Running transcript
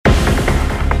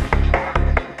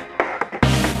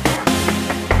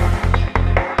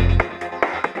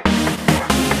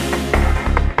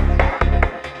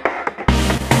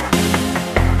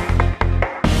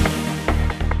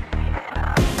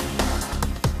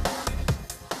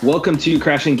Welcome to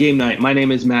Crashing Game Night. My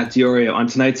name is Matt Diorio. On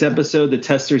tonight's episode, the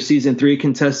Tester Season 3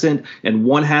 contestant and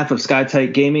one half of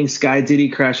SkyTight Gaming, Sky Diddy,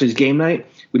 crashes Game Night.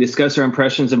 We discuss our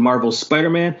impressions of Marvel's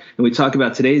Spider-Man, and we talk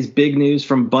about today's big news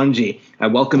from Bungie. I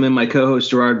welcome in my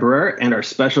co-host Gerard Barrera and our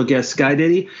special guest Sky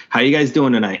Diddy. How you guys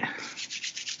doing tonight?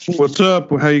 What's up?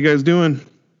 How you guys doing?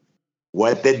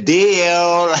 What the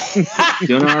deal?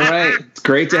 Doing all right. It's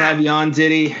great to have you on,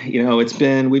 Diddy. You know,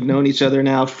 we've known each other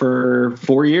now for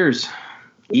 4 years.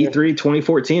 E3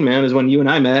 2014, man, is when you and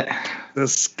I met. The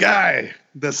sky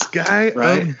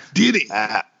right? of Diddy.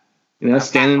 You know,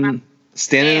 standing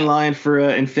in line for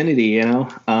Infinity, you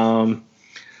know.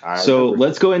 So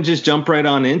let's go and just jump right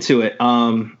on into it.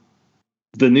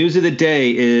 The news of the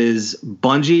day is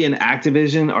Bungie and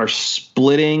Activision are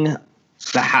splitting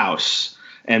the house,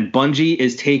 and Bungie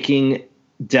is taking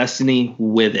Destiny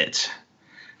with it.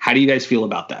 How do you guys feel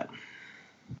about that?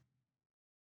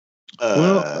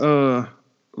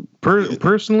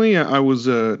 Personally, I was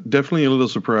definitely a little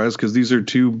surprised because these are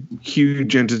two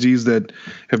huge entities that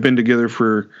have been together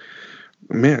for,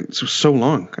 so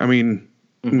long. I mean,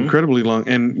 incredibly long.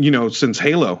 And, you know, since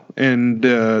Halo. And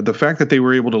the fact that they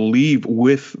were able to leave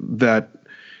with that,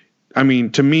 I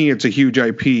mean, to me, it's a huge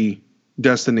IP,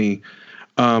 Destiny,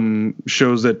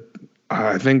 shows that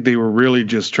I think they were really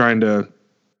just trying to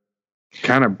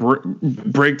kind of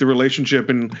break the relationship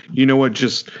and, you know what,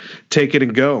 just take it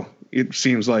and go. It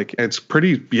seems like it's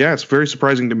very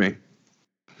surprising to me.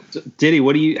 So,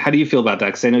 Diddy, how do you feel about that?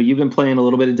 Because I know you've been playing a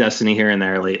little bit of Destiny here and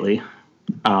there lately.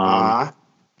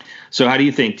 So how do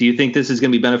you think? Do you think this is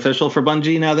going to be beneficial for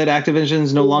Bungie now that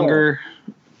Activision's no longer?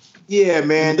 Yeah,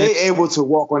 man, they able to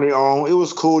walk on their own. It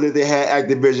was cool that they had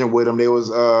Activision with them. They was,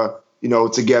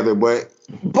 together. But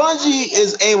Bungie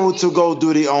is able to go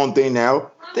do their own thing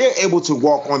now. They're able to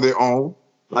walk on their own.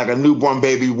 Like a newborn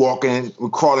baby walking,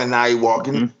 crawling, now he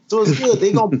walking. So it's good.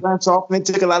 They're going to branch off and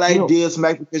they take a lot of ideas from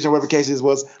Activision, whatever cases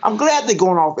was. I'm glad they're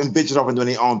going off and bitching off and doing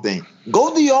their own thing.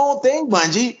 Go do your own thing,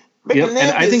 Bungie. And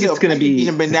I think it's going to be...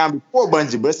 You've been down before,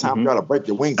 Bungie, but it's time for y'all to break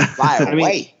your wings and fly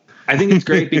away. I think it's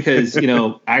great because, you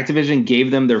know, Activision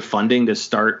gave them their funding to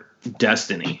start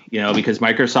Destiny, you know, because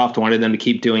Microsoft wanted them to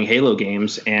keep doing Halo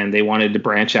games and they wanted to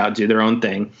branch out, do their own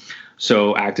thing.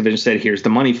 So Activision said, here's the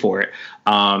money for it.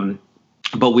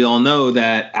 But we all know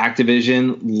that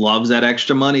Activision loves that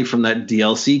extra money from that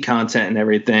DLC content and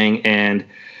everything. And,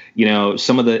 you know,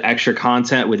 some of the extra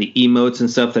content with the emotes and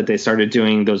stuff that they started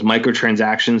doing those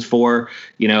microtransactions for,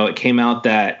 you know, it came out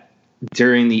that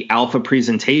during the alpha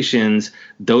presentations,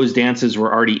 those dances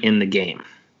were already in the game.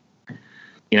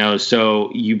 You know,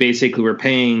 so you basically were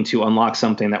paying to unlock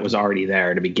something that was already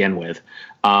there to begin with.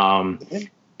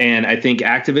 And I think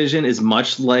Activision is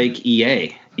much like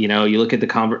EA. You know, you look at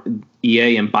the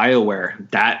EA and BioWare,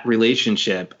 that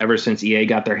relationship, ever since EA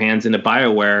got their hands into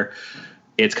BioWare,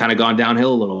 it's kind of gone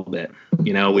downhill a little bit.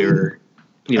 You know,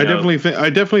 I definitely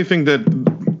think that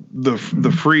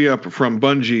the free up from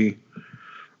Bungie,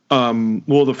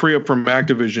 the free up from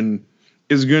Activision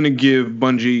is going to give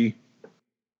Bungie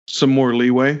some more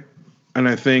leeway. And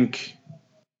I think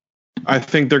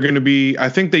they're going to be, I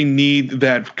think they need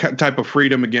that type of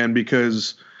freedom again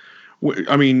because,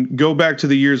 I mean, go back to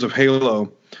the years of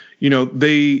Halo, you know,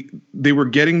 they were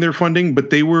getting their funding, but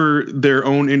they were their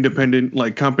own independent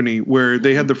like company where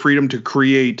they had the freedom to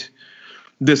create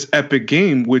this epic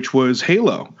game, which was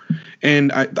Halo.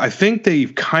 And I think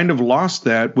they've kind of lost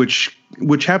that, which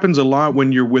happens a lot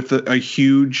when you're with a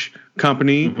huge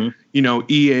company, you know,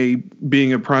 EA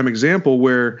being a prime example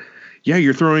where,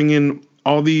 you're throwing in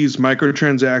all these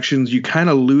microtransactions, you kind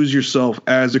of lose yourself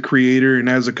as a creator and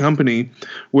as a company,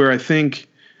 where I think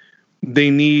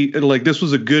they need, like, this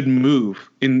was a good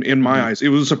move in my eyes. It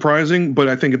was surprising, but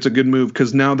I think it's a good move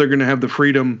because now they're going to have the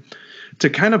freedom to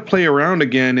kind of play around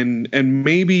again and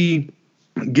maybe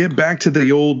get back to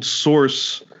the old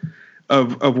source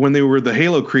of when they were the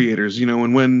Halo creators, you know,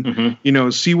 and when, you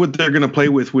know, see what they're going to play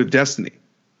with Destiny,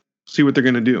 see what they're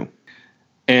going to do.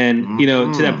 And, you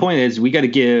know, to that point is I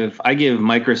give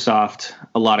Microsoft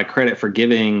a lot of credit for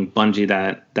giving Bungie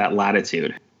that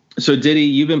latitude. So Diddy,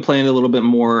 you've been playing a little bit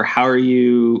more. How are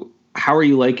you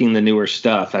liking the newer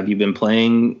stuff? Have you been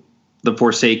playing the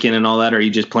Forsaken and all that, or are you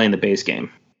just playing the base game?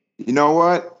 You know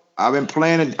what? I've been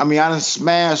playing it. I mean, I done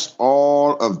smashed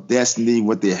all of Destiny,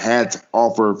 what they had to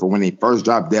offer for when they first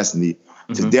dropped Destiny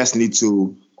to Destiny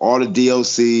 2, all the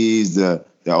DLCs, the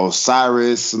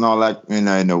Osiris and all that,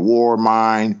 and the War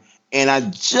Mine. And I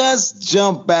just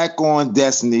jumped back on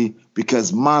Destiny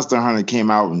because Monster Hunter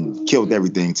came out and killed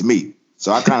everything to me.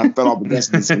 So I kind of fell off of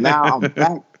Destiny. So now I'm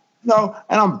back, and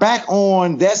I'm back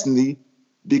on Destiny.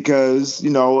 because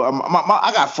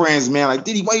I got friends, man. Like,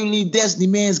 Diddy, why you leave Destiny?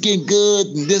 Man, it's getting good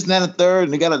and this and that and the third,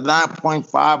 and they got a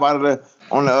 9.5 out of the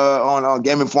on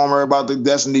Game Informer about the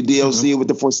Destiny DLC with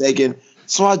the Forsaken.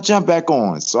 So I jump back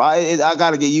on. So I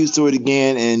got to get used to it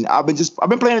again, and I've been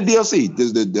playing the DLC,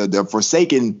 the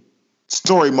Forsaken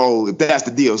story mode. If that's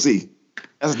the DLC,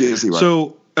 that's the DLC, right?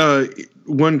 So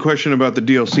one question about the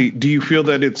DLC: do you feel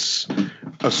that it's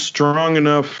a strong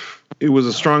enough? It was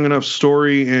a strong enough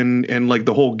story and like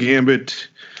the whole Gambit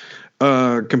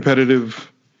competitive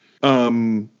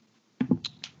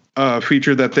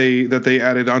feature that they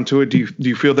added onto it. Do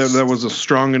you feel that was a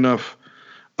strong enough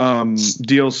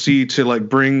DLC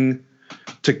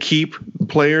to keep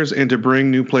players and to bring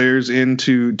new players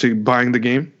into buying the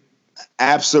game?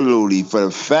 Absolutely. For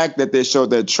the fact that they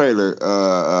showed that trailer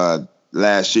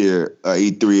last year,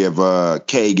 E3 of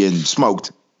K getting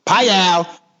smoked. Payal.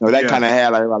 That kind of had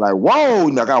like whoa,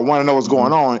 I want to know what's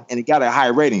going on, and it got a high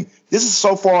rating. This is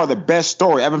so far the best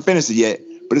story. I haven't finished it yet,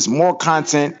 but it's more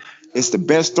content. It's the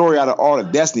best story out of all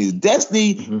of Destiny's.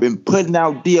 Destiny been putting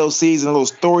out DLCs and little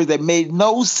stories that made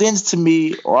no sense to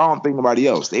me, or I don't think nobody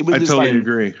else. They would just totally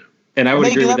agree, and I would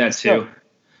agree with that too.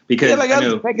 Because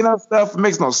making up stuff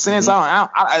makes no sense. I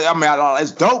mean,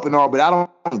 it's dope and all, but I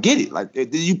don't get it. Like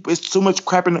it's too much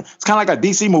crap in. It's kind of like a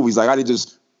DC movies. Like they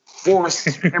just force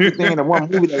everything into one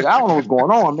movie. Like, I don't know what's going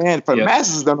on, man. For the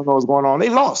masses that don't know what's going on, they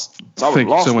lost. So Thank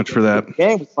you so much for that. The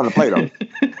game was fun to play though.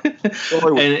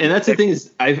 and that's the thing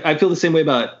is, I feel the same way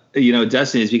about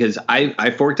Destiny, is because I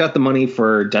forked out the money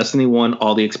for Destiny 1,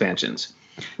 all the expansions.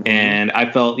 And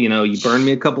I felt, you burned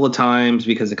me a couple of times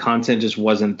because the content just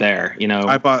wasn't there.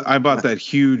 I bought that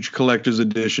huge collector's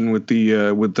edition with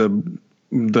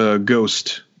the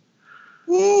Ghost.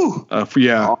 Ooh.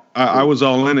 I was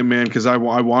all in it, man, because I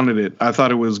wanted it. I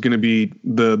thought it was going to be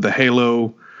the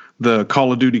Halo, the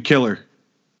Call of Duty killer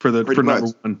for number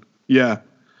one. Yeah.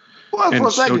 Well,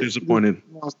 and so disappointed.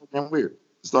 It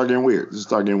started getting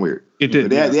weird. It did.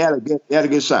 But they had a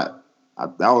good shot.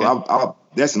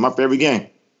 That's my favorite game.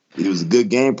 It was a good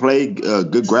gameplay,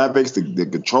 good graphics. The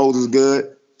controls was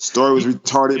good. Story was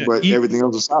retarded, but everything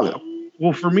else was solid.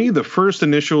 Well, for me, the first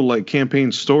initial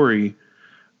campaign story,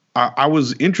 I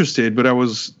was interested, but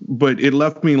it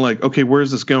left me like, okay, where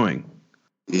is this going?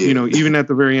 Yeah. Even at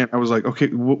the very end, I was like, okay,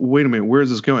 wait a minute, where is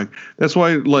this going? That's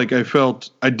why, I felt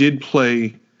I did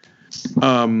play.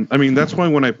 That's why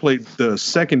when I played the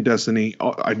second Destiny,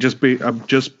 I just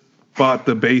bought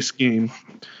the base game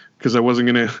because I wasn't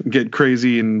gonna get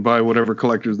crazy and buy whatever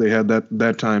collectors they had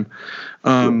that time.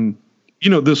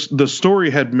 The story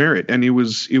had merit, and it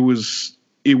was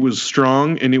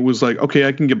strong, and it was like, okay,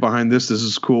 I can get behind this. This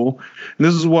is cool. And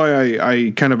this is why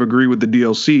I kind of agree with the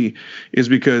DLC, is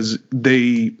because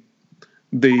they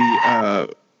had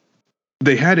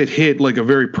it hit like a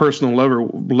very personal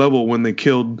level when they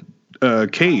killed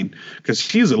Cade, because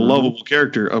he's a lovable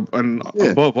character, and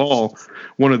above all,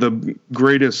 one of the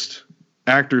greatest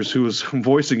actors who was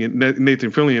voicing it,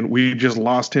 Nathan Fillion. We just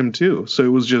lost him too. So it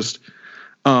was just,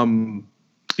 I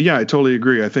totally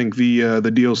agree. I think the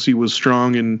DLC was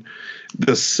strong, and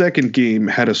the second game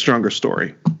had a stronger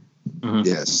story. Mm-hmm.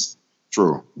 Yes,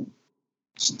 true.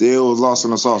 Still was lost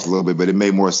in the sauce a little bit, but it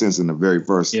made more sense in the very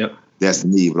first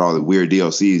Destiny with all the weird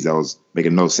DLCs that was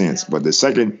making no sense. But the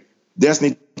second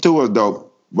Destiny 2 was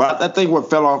dope. But I think what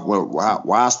fell off,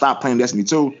 why I stopped playing Destiny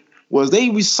 2, was they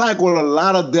recycled a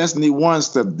lot of Destiny 1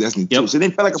 stuff to Destiny 2. So they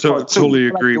felt like a part 2. Totally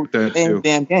agree with that too.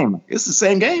 Damn game. It's the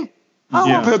same game. I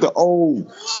don't play the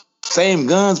old same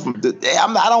guns.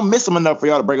 I don't miss them enough for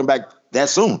y'all to bring them back that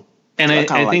soon. And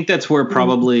I think that's where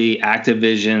probably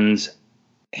Activision's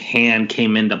hand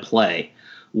came into play.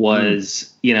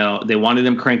 Was they wanted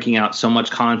them cranking out so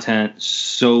much content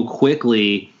so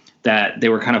quickly that they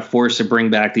were kind of forced to bring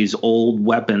back these old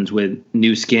weapons with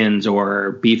new skins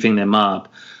or beefing them up.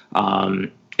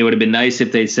 It would have been nice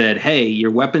if they said, hey,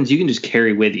 your weapons you can just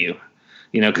carry with you,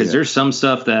 because there's some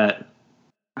stuff that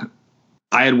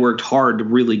I had worked hard to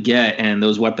really get, and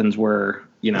those weapons were,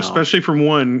 especially from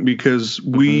 1, because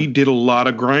we did a lot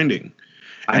of grinding.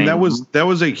 And that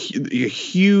was a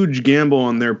huge gamble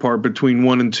on their part between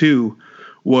 1 and 2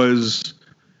 was,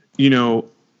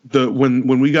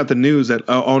 when we got the news that,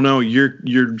 oh no,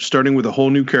 you're starting with a whole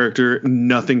new character,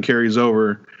 nothing carries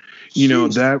over.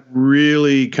 That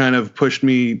really kind of pushed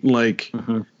me like,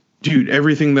 dude,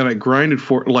 everything that I grinded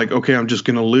for, like, okay, I'm just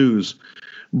going to lose.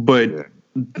 But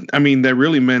I mean, that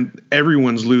really meant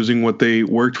everyone's losing what they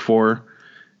worked for,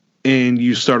 and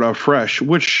you start off fresh,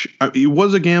 which it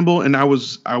was a gamble. And I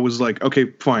was like, okay,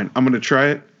 fine, I'm going to try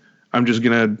it. I'm just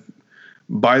going to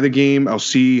buy the game. I'll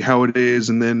see how it is.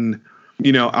 And then,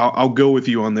 I'll go with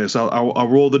you on this. I'll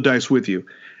roll the dice with you.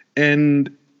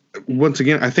 And once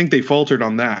again, I think they faltered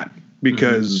on that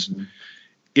because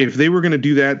if they were going to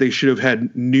do that, they should have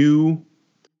had new,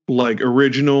 like,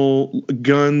 original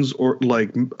guns or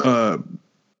like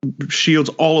shields.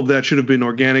 All of that should have been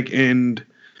organic and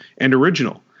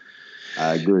original.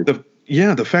 I agree.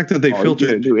 The fact that they filtered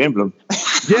a new emblem.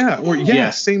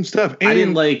 Same stuff. And I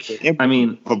didn't like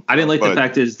the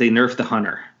fact is they nerfed the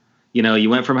hunter. You know, you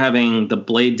went from having the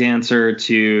Blade Dancer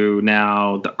to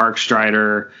now the Arc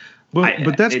Strider.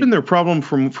 But that's been their problem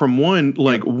from one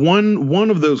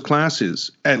of those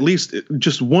classes, at least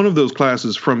just one of those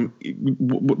classes from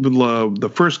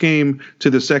the first game to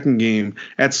the second game.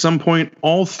 At some point,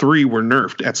 all three were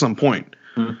nerfed at some point,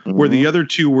 where the other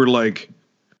two were like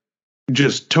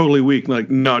just totally weak. Like,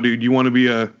 no, dude, you want to be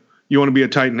a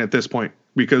Titan at this point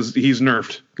because he's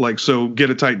nerfed. Like, so get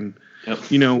a Titan.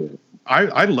 Yep. You know,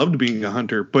 I loved being a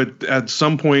hunter, but at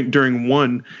some point during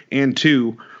 1 and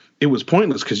 2. It was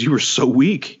pointless because you were so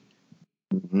weak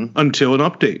until an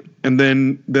update. And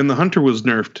then the hunter was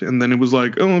nerfed. And then it was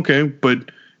like, oh, okay.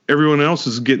 But everyone else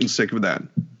is getting sick of that.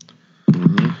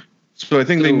 So I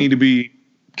think they need to be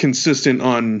consistent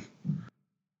on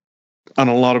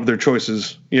a lot of their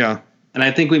choices. Yeah. And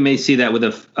I think we may see that with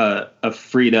a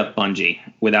freed up Bungie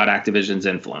without Activision's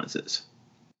influences.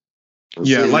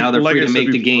 Yeah. So now they're free to make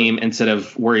the game instead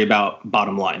of worry about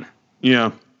bottom line.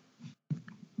 Yeah.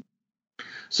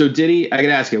 So Diddy, I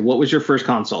gotta ask you, what was your first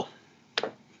console?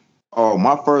 Oh,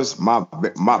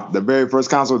 the very first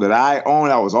console that I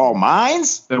owned, that was all mine.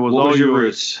 That was what all was your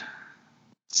yours.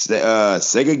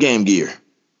 Sega Game Gear.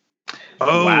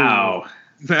 Oh, wow,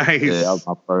 nice. Yeah, that was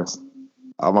my first.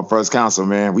 That was my first console,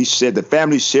 man. The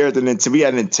family shared the Nintendo. We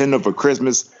had a Nintendo for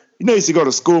Christmas. You know, you used to go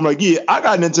to school. I'm like, yeah, I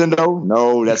got a Nintendo.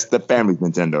 No, that's the family's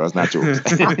Nintendo. That's not yours.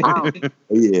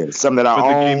 Yeah, something that I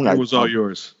owned. The Game Gear was all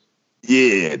yours.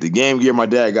 Yeah, the Game Gear my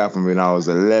dad got from me when I was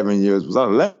 11 years. Was I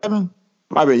 11?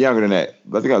 Might have been younger than that.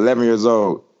 But I think I was 11 years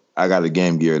old. I got a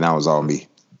Game Gear, and that was all me.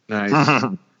 Nice.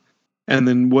 And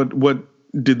then what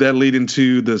did that lead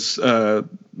into this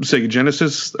Sega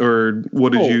Genesis, or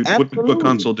what did what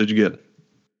console did you get?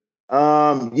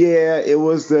 Yeah, it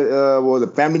was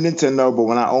the family Nintendo, but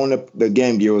when I owned the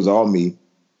Game Gear, it was all me.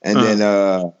 And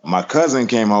then my cousin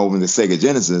came home with the Sega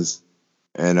Genesis,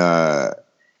 and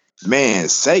man,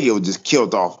 Sega just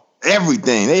killed off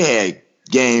everything. They had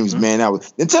games, man.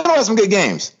 Nintendo had some good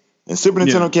games. And Super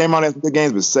Nintendo came out and had some good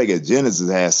games, but Sega Genesis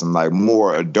had some like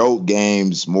more adult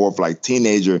games, more of like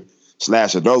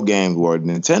teenager/adult games, where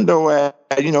Nintendo had,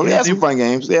 they had some fun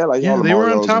games. They had like they were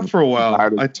on top for a while.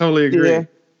 I totally agree. Yeah.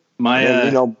 My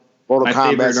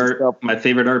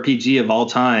favorite RPG of all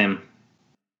time,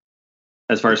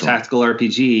 as far as tactical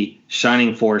RPG,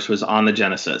 Shining Force was on the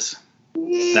Genesis.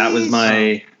 That was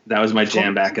my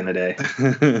jam back in the day.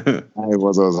 It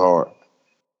was hard.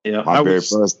 Yeah,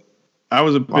 I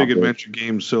was a big adventure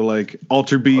game, so like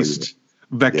Alter Beast,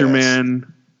 Vector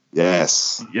Man.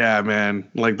 Yes. Yeah, man.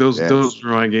 Like those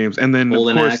were my games. And then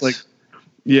Golden of course Axe. like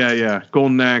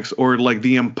Golden Axe, or like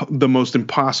the most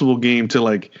impossible game to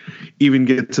like even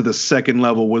get to the second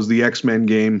level was the X-Men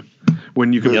game,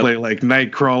 when you could play like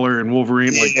Nightcrawler and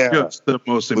Wolverine, like just the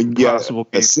most impossible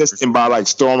game. Assisting by like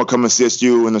Storm will come assist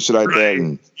you and shit like that.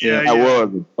 And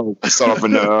was sort of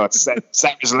in the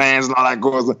Savage Lands and all that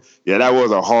goes. Yeah, that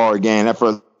was a hard game. That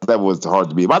was hard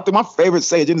to beat. But I think my favorite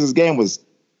Sega Genesis game was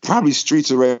probably Streets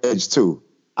of Rage 2.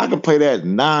 I could play that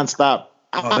nonstop.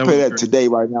 I play that today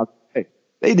right now.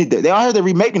 They did that. They all had they're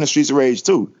remaking the Streets of Rage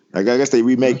too. Like I guess they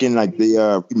remaking like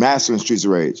the remastering Streets of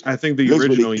Rage. I think the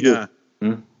original, Yeah.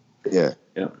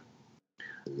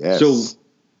 Yes. So,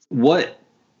 what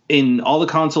in all the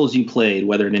consoles you played,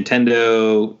 whether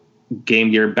Nintendo, Game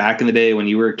Gear, back in the day when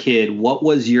you were a kid, what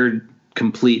was your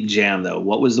complete jam though?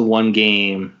 What was the one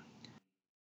game?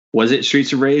 Was it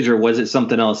Streets of Rage, or was it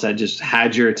something else that just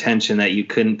had your attention that you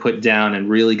couldn't put down and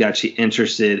really got you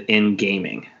interested in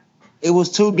gaming? It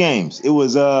was two games. It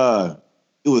was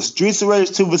Streets of Rage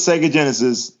 2 for Sega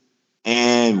Genesis,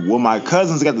 and when my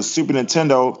cousins got the Super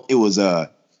Nintendo, it was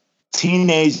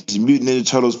Teenage Mutant Ninja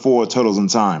Turtles 4: Turtles in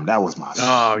Time. That was my.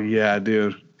 Oh yeah,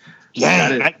 dude.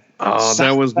 Yeah.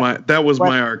 That was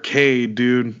my arcade,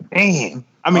 dude. Man,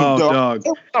 I mean, dog.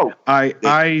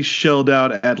 I shelled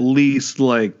out at least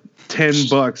like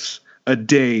 $10 a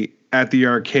day at the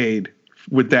arcade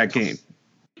with that game.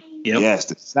 Yep. Yes,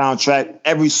 the soundtrack,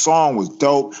 every song was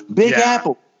dope. Big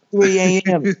Apple, 3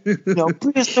 a.m.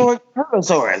 Prehistoric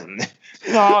Turtlesaurus.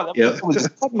 It was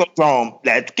just Technodrome.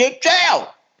 Let's get down.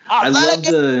 I love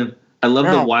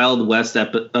the Wild West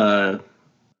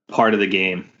part of the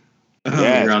game.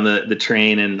 You're on the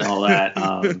train and all that.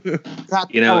 And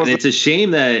it's a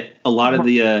shame that a lot of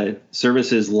the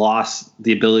services lost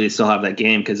the ability to still have that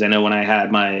game, because I know when I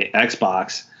had my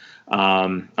Xbox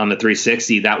on the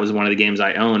 360, that was one of the games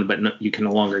I owned, but you can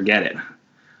no longer get it.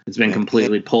 It's been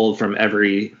completely pulled from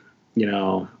every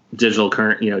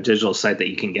digital site that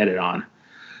you can get it on.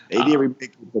 They did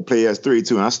remake the PS3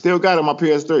 too, and I still got it on my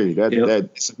PS3. That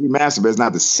it's a remaster, but it's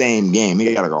not the same game.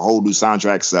 They got like a whole new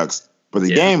soundtrack, sucks. But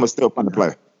the game was still fun to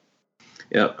play.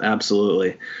 Yep,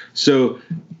 absolutely. So,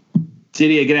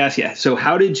 Diddy, I gotta ask you. So,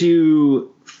 how did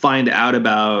you find out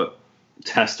about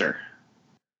Tester?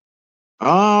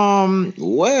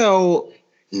 Well,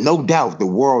 no doubt the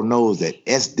world knows that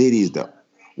S. Diddy is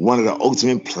one of the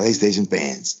ultimate PlayStation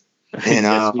fans, and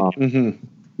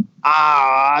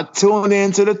I tuned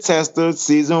into the Tester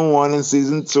season 1 and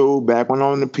season 2 back when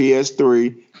on the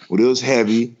PS3 when it was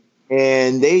heavy.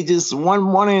 And they just one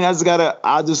morning I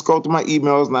just go through my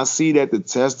emails and I see that the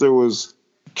Tester was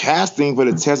casting for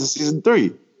the Tester season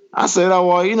 3. I said, oh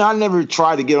well, I never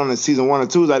tried to get on the season 1 or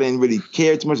 2. I didn't really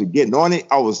care too much of getting on it.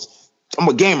 I'm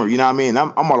a gamer, you know what I mean?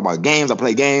 I'm all about games. I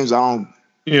play games. I don't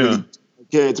really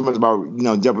care too much about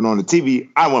jumping on the TV.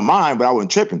 I wouldn't mind, but I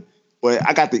wasn't tripping. But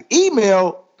I got the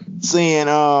email saying,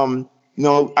 I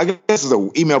guess it's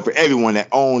an email for everyone that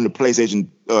owned the PlayStation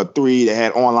 3 that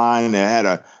had online and that had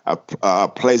a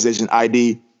PlayStation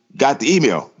ID. Got the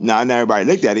email. Now, not everybody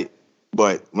looked at it,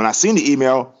 but when I seen the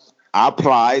email, I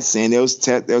applied saying they was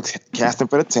casting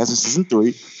for the Tester season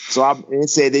 3. So it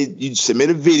said you submit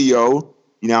a video,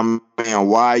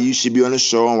 why you should be on the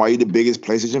show and why you're the biggest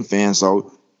PlayStation fan.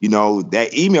 So, that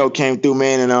email came through,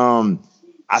 man, and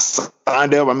I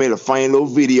signed up. I made a funny little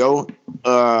video,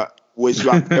 which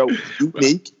I felt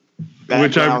unique.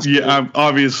 Which I'm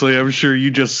sure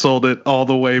you just sold it all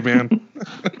the way, man.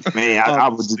 Man, I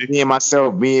was just being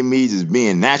myself, being me, just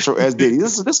being natural as Diddy.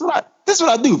 This is what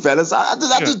I do, fellas. I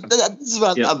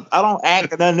don't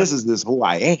act, and then this is just who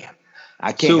I am.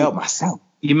 I can't help myself.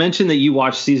 You mentioned that you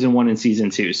watched season 1 and season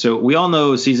 2, so we all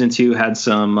know season 2 had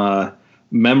some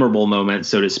memorable moments,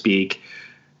 so to speak.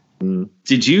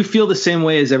 Did you feel the same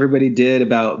way as everybody did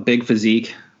about Big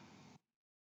Physique?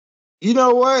 You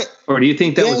know what? Or do you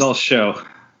think that was all show?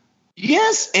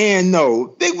 Yes and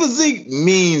no. Big Physique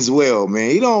means well,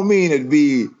 man. He don't mean to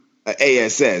be an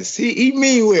ASS. He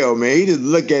mean well, man. He just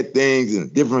look at things in a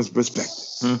different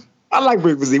perspective. I like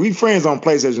Big Physique. We friends on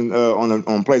PlayStation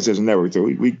on PlayStation Network too.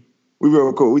 We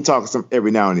real cool. We talk some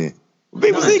every now and then.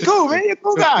 Big Physique, cool, man. He's a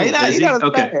cool guy.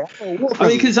 Okay. I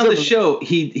mean, because on the show,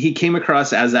 he came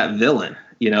across as that villain.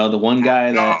 The one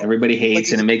guy that everybody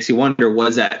hates, and it makes you wonder,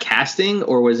 was that casting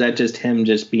or was that just him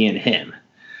just being him?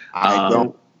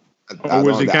 Or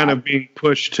was he kind of being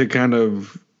pushed to kind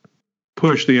of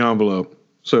push the envelope,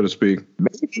 so to speak?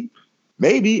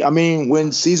 Maybe. I mean,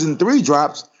 when season 3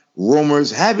 drops,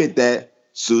 rumors have it that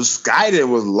Sue Skyder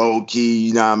was low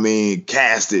key,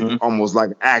 casted almost like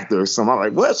an actor or something. I'm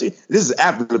like, well, this is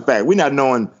after the fact. We're not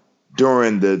knowing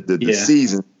during the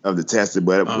season of the Tester,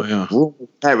 but rumors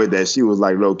have it that she was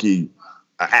like low key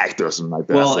an actor or something like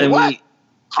that.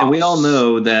 Well, we all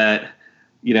know that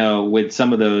with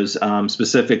some of those,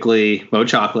 specifically Mo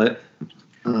Chocolate,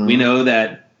 we know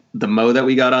that the Mo that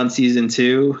we got on season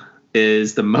 2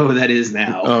 is the Mo that is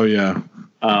now. Oh yeah,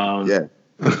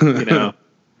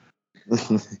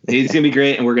 he's gonna be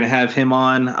great, and we're gonna have him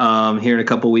on here in a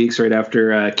couple weeks, right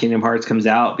after Kingdom Hearts comes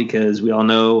out, because we all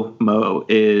know Mo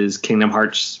is Kingdom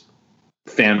Hearts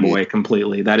fanboy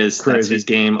completely. That's his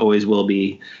game, always will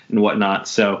be, and whatnot.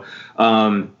 So,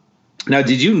 now,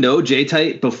 did you know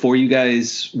J-Tight before you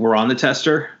guys were on the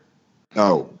Tester?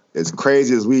 No, as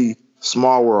crazy as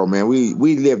small world, man. We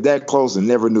lived that close and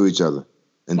never knew each other.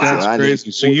 That's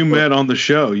crazy. So you met on the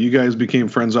show. You guys became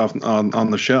friends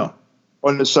on the show.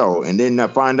 On the show, and then I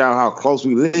find out how close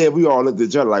we live. We all looked at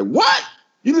each other like, "What?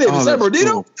 You live in San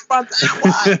Bernardino?"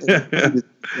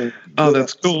 Oh,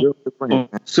 that's cool.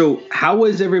 So, how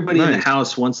was everybody in the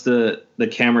house once the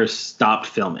cameras stopped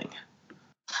filming?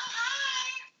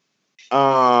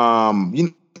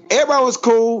 Everybody was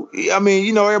cool. I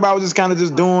mean, everybody was just kind of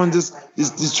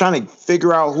just trying to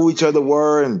figure out who each other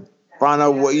were and find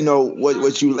out what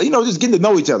just getting to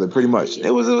know each other pretty much.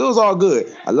 It was all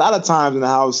good. A lot of times in the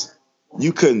house,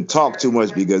 you couldn't talk too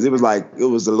much because it was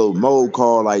a little mode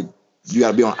called like you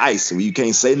got to be on ice, so you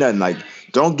can't say nothing. Like,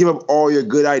 don't give up all your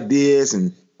good ideas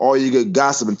and all your good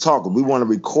gossip and talk. We want to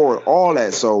record all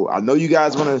that. So I know you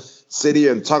guys want to sit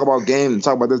here and talk about games and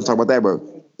talk about this and talk about that, but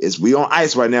we on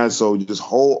ice right now. So you just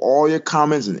hold all your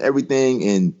comments and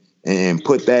everything and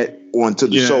put that onto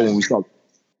the show when we start.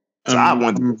 So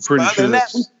I'm pretty sure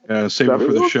that's save it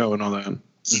for the show and all that.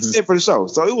 It for the show.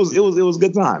 So it was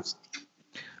good times.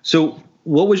 So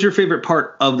what was your favorite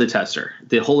part of the tester?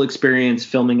 The whole experience,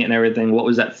 filming it and everything. What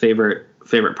was that favorite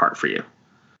part for you?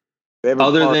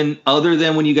 Other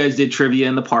than when you guys did trivia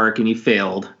in the park and you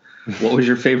failed, what was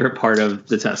your favorite part of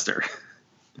the tester?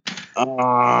 You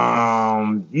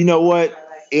know what?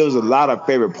 It was a lot of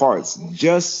favorite parts.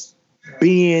 Just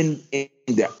being in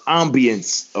the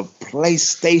ambience of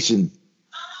PlayStation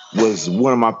was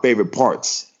one of my favorite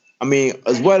parts. I mean,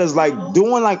 as well as like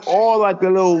doing like all like the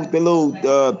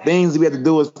little things we had to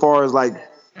do as far as like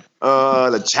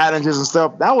the challenges and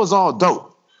stuff. That was all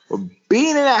dope. But being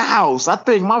in that house, I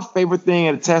think my favorite thing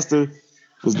at the tester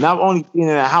was not only being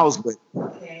in that house, but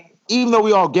even though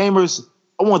we all gamers,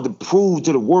 I wanted to prove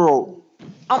to the world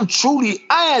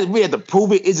we had to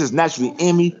prove it. It's just naturally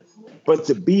in me. But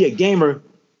to be a gamer,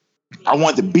 I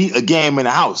wanted to beat a game in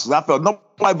the house. I felt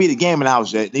nobody beat a game in the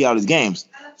house yet. They all these games.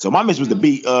 So my mission was to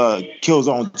beat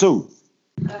Killzone 2.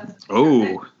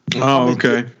 Oh,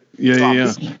 okay.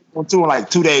 Yeah. On 2 in like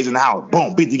 2 days in the house.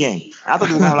 Boom, beat the game. I thought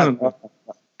it was gonna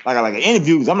have like an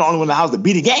interview because I'm the only one in the house to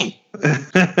beat a game.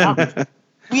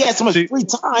 We had so much free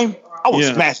time. I was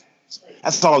smashing.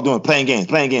 That's all I was doing, playing games.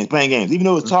 Even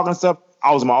though it was talking and stuff,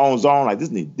 I was in my own zone. Like, this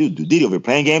dude Didi over here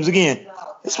playing games again.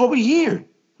 That's what we here.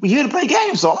 We here to play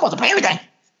games, so I'm about to play everything.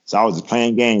 So I was just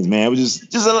playing games, man. It was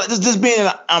just being in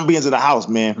the ambience of the house,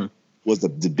 man, was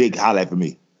the big highlight for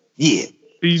me. Yeah.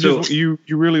 You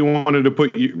really wanted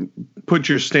to put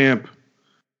your stamp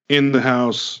in the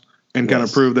house and kind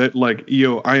of prove that, like,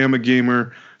 I am a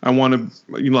gamer. I want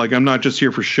to, like, I'm not just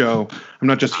here for show. I'm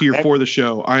not just here for the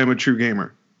show. I am a true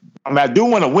gamer. I mean, I do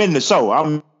want to win the show.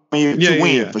 I'm here to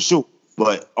win for sure.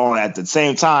 But at the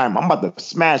same time, I'm about to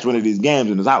smash one of these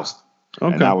games in this house.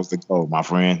 Okay. And that was the goal, my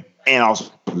friend. And also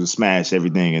to smash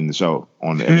everything in the show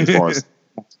as far as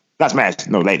not smash,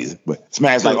 no ladies, but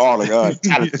smash like all the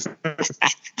challenges. So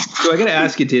I got to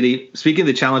ask you, Diddy, speaking of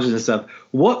the challenges and stuff,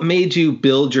 what made you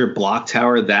build your block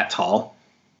tower that tall?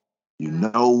 You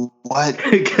know what?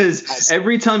 Because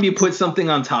every time you put something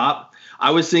on top,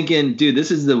 I was thinking, dude,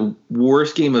 this is the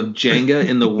worst game of Jenga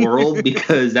in the world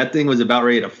because that thing was about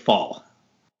ready to fall.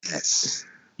 Yes.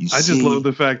 I just love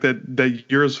the fact that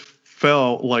yours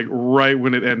fell like right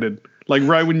when it ended, like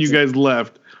right when you guys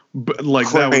left. But like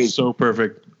crazy. That was so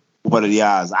perfect. What are the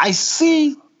odds? I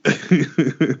see.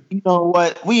 You know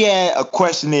what? We had a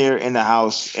questionnaire in the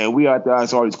house, and we had to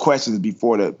answer all these questions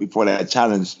before that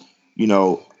challenge.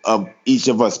 Of each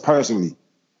of us personally,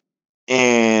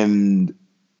 and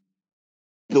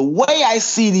the way I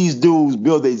see these dudes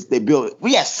build, they build.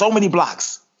 We had so many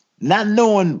blocks, not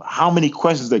knowing how many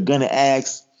questions they're gonna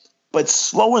ask, but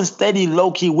slow and steady,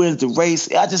 low key wins the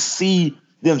race. I just see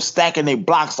them stacking their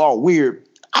blocks all weird.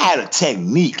 I had a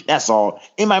technique, that's all.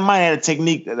 In my mind, I had a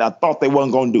technique that I thought they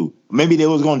wasn't gonna do. Maybe they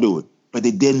was gonna do it, but they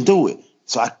didn't do it.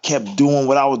 So I kept doing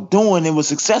what I was doing. It was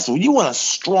successful. You want a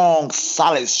strong,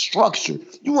 solid structure.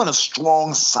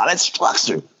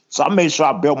 So I made sure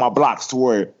I built my blocks to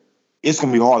where it's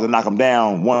going to be hard to knock them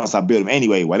down once I build them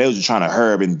anyway. While they was just trying to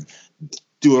hurry and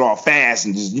do it all fast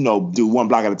and just, do one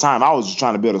block at a time. I was just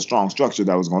trying to build a strong structure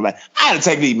that was going to last. I had a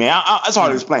technique, man. It's hard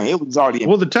to explain. It was already...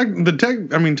 Well,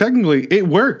 technically, it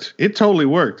worked. It totally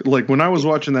worked. Like, when I was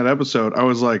watching that episode, I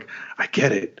was like, I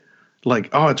get it.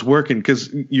 Like, oh, it's working. Because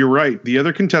you're right. The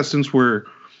other contestants were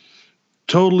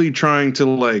totally trying to,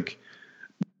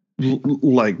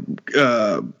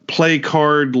 play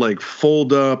card, like,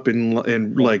 fold up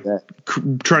and like,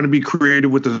 trying to be creative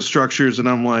with the structures. And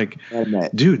I'm like,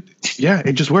 dude, yeah,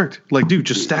 it just worked. Like, dude,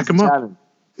 just stack them up.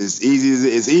 It's easy.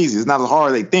 It's easy. It's not as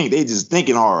hard as they think. They just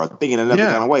thinking hard, thinking another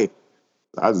kind of way.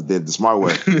 I just did the smart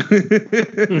way.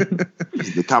 The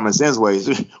common sense way.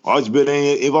 Why would you build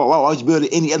it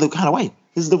any other kind of way?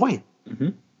 This is the way. Mm-hmm.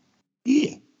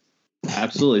 Yeah.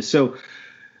 Absolutely. So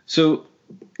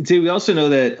we also know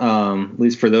that, at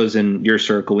least for those in your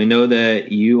circle, we know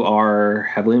that you are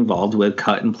heavily involved with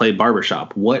Cut and Play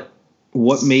Barbershop. What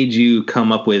made you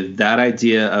come up with that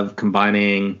idea of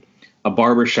combining a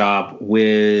barbershop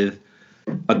with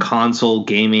a console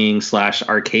gaming /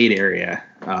 arcade area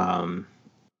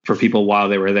for people while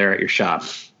they were there at your shop?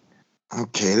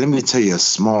 Okay, let me tell you a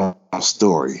small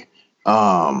story.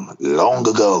 Long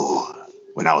ago,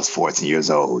 when I was 14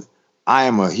 years old, I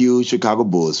am a huge Chicago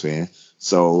Bulls fan.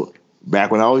 So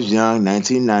back when I was young,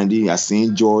 1990, I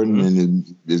seen Jordan,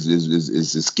 and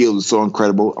his skills were so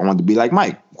incredible. I wanted to be like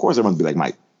Mike. Of course, I wanted to be like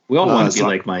Mike. We all want to be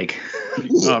like Mike.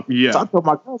 Yeah. So I told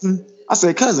my cousin,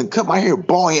 cousin, cut my hair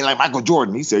bald head like Michael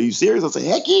Jordan. He said, are you serious? I said,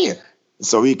 heck yeah.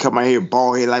 So he cut my hair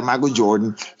bald head like Michael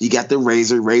Jordan. He got the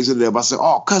razor it up. I said,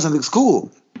 oh, cousin looks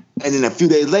cool. And then a few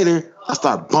days later, I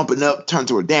started bumping up, turned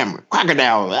to a damn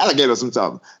crocodile, alligator,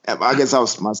 something. I guess I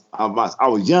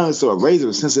was young, so a razor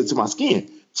was sensitive to my skin.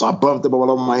 So I bumped up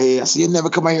all over my head. I said, "You'll never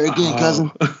come out here again,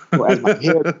 cousin." So as my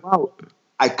hair grew out,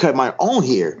 I cut my own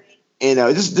hair. And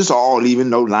just all even,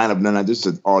 no lineup, none. Just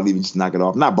all even, just knock it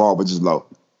off. Not bald, but just low.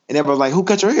 And everybody was like, "Who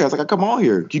cut your hair?" I was like, "I come on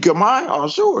here. You cut mine?" "Oh,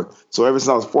 sure." So ever since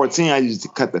I was 14, I used to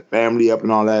cut the family up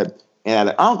and all that. And I had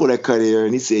an uncle that cut hair,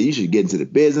 and he said, "You should get into the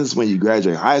business when you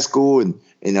graduate high school and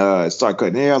start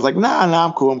cutting hair." I was like, nah,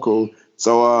 I'm cool.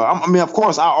 So, I mean, of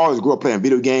course, I always grew up playing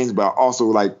video games, but I also,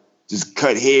 like, just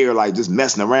cut hair, like, just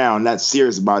messing around, not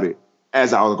serious about it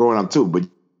as I was growing up, too. But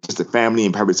just the family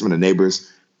and probably some of the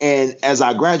neighbors. And as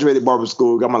I graduated barber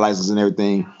school, got my license and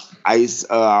everything, I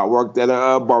worked at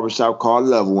a barbershop called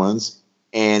Loved Ones.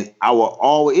 And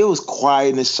it was quiet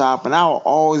in the shop, and I would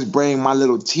always bring my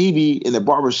little TV in the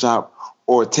barbershop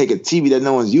or take a TV that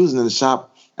no one's using in the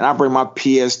shop, and I bring my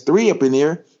PS3 up in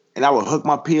there, and I would hook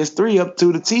my PS3 up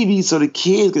to the TV so the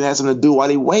kids could have something to do while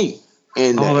they wait.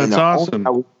 And that's awesome.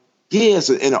 And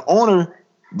the owner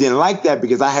didn't like that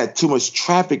because I had too much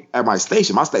traffic at my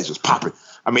station. My station was popping.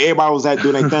 I mean, everybody was out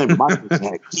doing their thing, but my station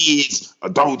had kids,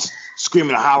 adults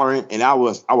screaming and hollering, and I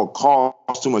would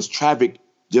cause too much traffic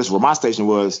just where my station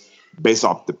was based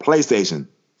off the PlayStation.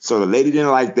 So the lady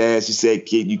didn't like that. She said,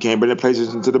 "Kid, you can't bring the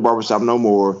PlayStation to the barbershop no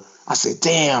more." I said,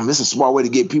 "Damn, this is a smart way to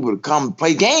get people to come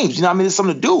play games. You know what I mean? It's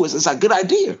something to do. It's a good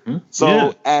idea." Mm-hmm.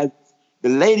 So as the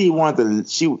lady wanted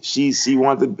to, she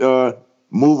wanted to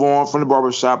move on from the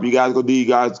barbershop. You guys go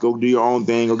do your own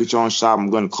thing. Go get your own shop. I'm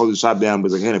going to close the shop down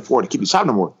because I can't afford to keep the shop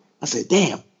no more. I said,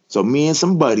 "Damn." So me and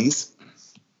some buddies,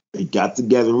 we got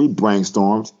together, we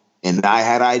brainstormed, and I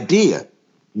had an idea.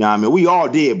 You know what I mean? We all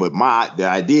did, but the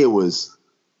idea was,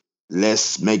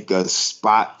 let's make a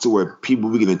spot to where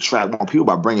we can attract more people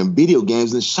by bringing video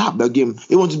games in the shop.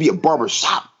 It won't just be a barber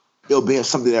shop. It'll be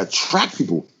something that attract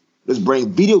people. Let's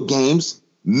bring video games,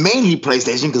 mainly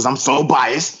PlayStation, because I'm so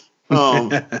biased.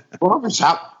 Barber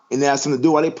shop, and they have something to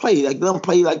do while they play. Like, let them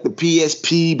play like the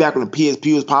PSP back when the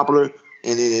PSP was popular,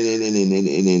 and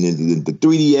the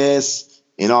 3DS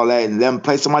and all that, and let them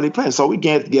play somebody playing. So we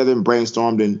get together and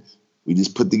brainstormed, and we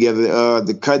just put together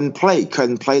the Cut and Play. Cut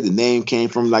and Play, the name came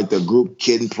from like the group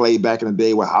Kid and Play back in the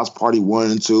day with House Party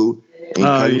 1 and 2.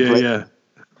 And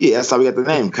Yeah, that's how we got the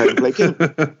name, Cut and Play Kid.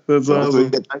 That's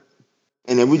awesome.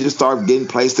 And then we just started getting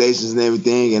PlayStations and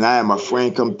everything, and I had my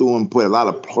friend come through and put a lot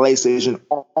of PlayStation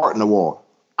art in the wall.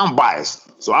 I'm biased,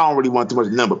 so I don't really want too much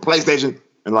number. PlayStation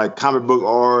and like comic book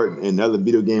art and other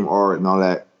video game art and all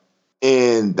that.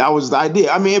 And that was the idea.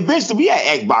 I mean, eventually we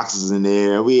had Xboxes in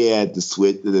there. We had the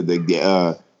Switch,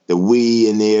 the Wii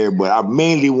in there. But I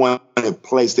mainly wanted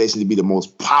PlayStation to be the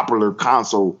most popular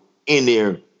console in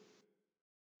there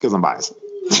because I'm biased.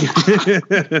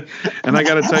 And I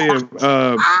got to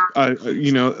tell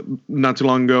you, not too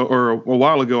long ago or a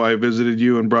while ago, I visited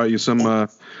you and brought you some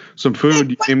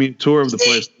food. You gave me a tour of the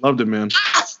place. Loved it, man.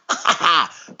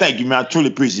 Thank you, man. I truly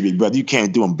appreciate it, brother. You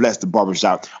came through and blessed the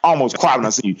barbershop. I almost cried when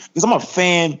I see you because I'm a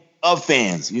fan of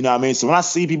fans. You know what I mean? So when I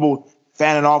see people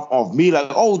fanning off me,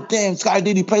 like, "Oh, damn, Sky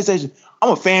Diddy PlayStation," I'm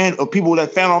a fan of people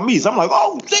that fan on me. So I'm like,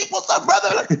 "Oh, Jake, what's up,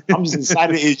 brother?" I'm just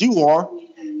excited as you are.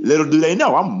 Little do they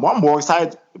know, I'm more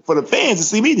excited for the fans to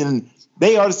see me than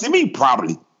they are to see me,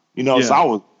 probably. You know, so I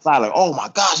was excited, like, "Oh my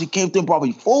gosh, he came through and brought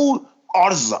me food. Oh,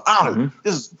 this is an honor. Mm-hmm.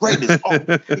 This is greatness."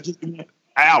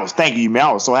 I was thanking you, man.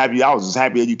 I was so happy. I was just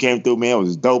happy that you came through, man. It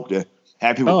was dope to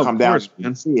have people come down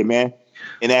and see it, man.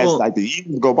 And as like the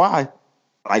years go by,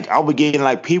 like I'll be getting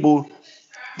like people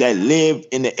that live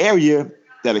in the area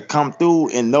that'll come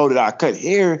through and know that I cut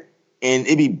hair, and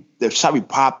the shop be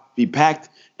packed,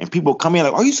 and people come in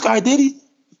like, "Are you Sky Diddy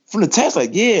from the test?" Like,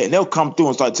 "Yeah," and they'll come through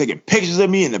and start taking pictures of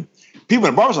me, and the people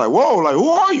in the bar are like, "Whoa, like who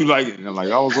are you?" Like, and I'm like,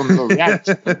 I was on the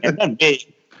reaction, and then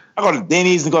I go to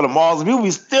Denny's and go to malls, and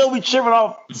people still be tripping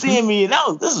off seeing me. And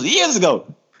this was years ago.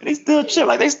 And they still trip.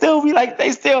 Like, they still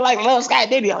love Sky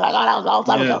Diddy. I'm like, "Oh, that was a long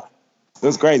time ago."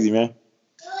 That's crazy, man.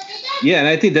 Yeah, and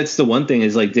I think that's the one thing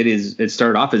is like it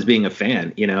started off as being a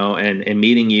fan, and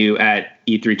meeting you at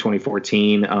E3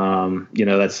 2014.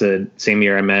 That's the same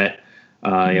year I met.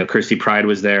 Kirsty Pride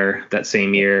was there that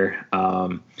same year.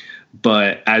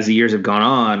 But as the years have gone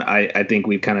on, I think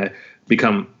we've kind of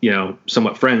become,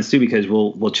 somewhat friends too, because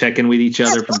we'll check in with each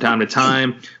other from time to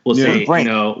time. We'll say,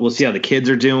 we'll see how the kids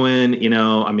are doing.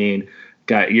 I mean,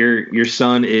 God, your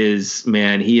son is,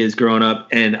 man, he is growing up,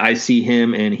 and I see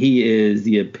him, and he is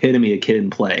the epitome of kid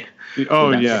and play.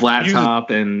 Oh yeah, flat top,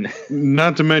 and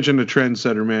not to mention a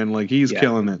trendsetter, man. Like he's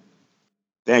killing it.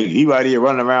 Thank you. He right here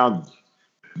running around,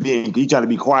 he trying to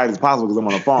be quiet as possible because I'm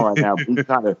on the phone right now. But he's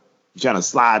trying to trying to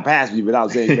slide past me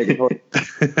without saying make a noise.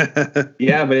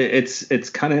 Yeah, but it's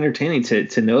kind of entertaining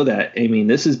to know that. I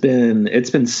mean, it's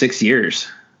been 6 years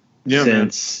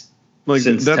since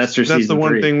Tester that's the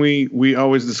one 3. thing we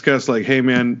always discuss. Like, hey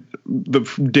man, the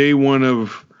day one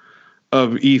of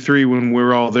E3 when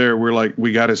we're all there, we're like,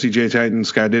 we got to see Jay Titan,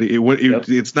 Sky Diddy.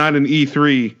 It's not an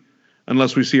E3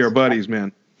 unless we see our buddies,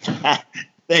 man.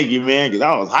 Thank you, man. Because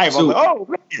I was hyped. I was like, oh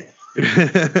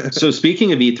man. So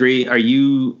speaking of E3, are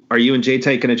you and Jay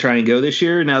Titan going to try and go this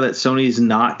year now that Sony's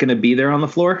not going to be there on the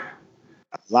floor?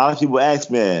 A lot of people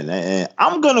ask, man, and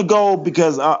I'm gonna go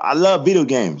because I love video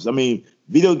games. I mean,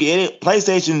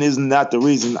 PlayStation is not the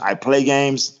reason I play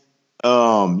games.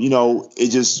 It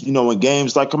just, when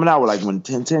games start coming out, like when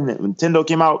Nintendo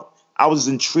came out, I was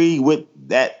intrigued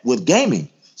with gaming.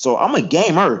 So I'm a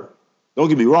gamer. Don't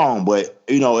get me wrong, but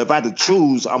if I had to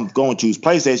choose, I'm going to choose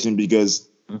PlayStation because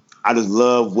I just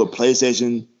love what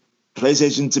PlayStation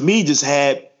to me just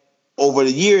had over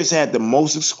the years had the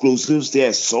most exclusives. They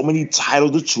had so many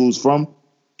titles to choose from,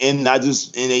 and I rock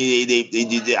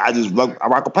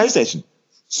a PlayStation.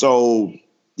 So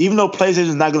even though PlayStation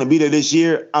is not going to be there this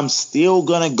year, I'm still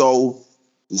going to go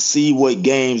to see what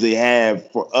games they have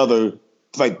for other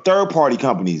third-party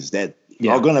companies that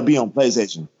are going to be on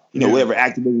PlayStation. Whatever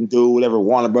Activision do, whatever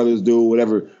Warner Brothers do,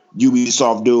 whatever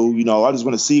Ubisoft do. I just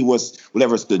want to see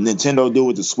whatever the Nintendo do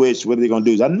with the Switch. What are they going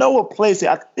to do? I know what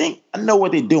PlayStation. I know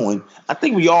what they're doing. I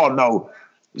think we all know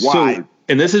why. So,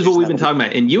 and this is what we've been talking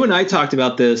about. And you and I talked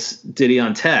about this, Diddy,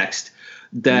 on text.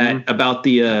 About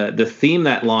the theme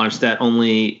that launched that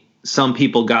only some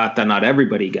people got, that not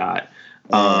everybody got.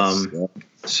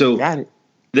 So got it.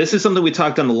 This is something we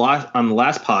talked on the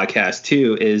last podcast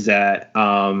too. Is that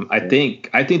I think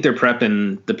they're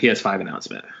prepping the PS5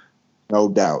 announcement. No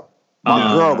doubt.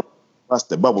 My girl bust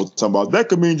the bubble talking about that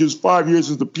could mean just 5 years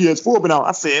since the PS4 been out.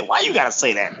 I said, why you gotta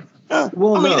say that?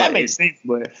 That makes sense,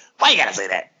 but why you gotta say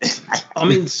that? I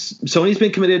mean, Sony's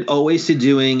been committed always to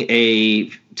doing a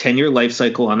 10-year life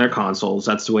cycle on their consoles.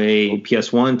 That's the way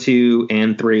PS1, 2,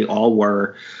 and 3 all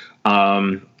were.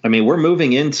 I mean, we're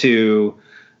moving into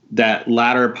that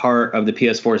latter part of the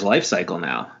PS4's life cycle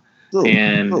now.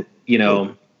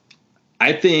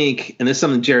 I think, and this is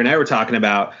something Jared and I were talking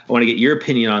about, I want to get your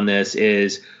opinion on this,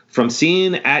 is from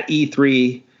seeing at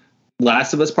E3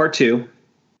 Last of Us Part 2,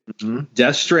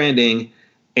 Death Stranding,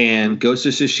 and Ghost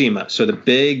of Tsushima. So the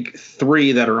big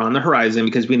 3 that are on the horizon,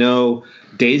 because we know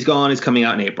Days Gone is coming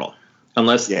out in April.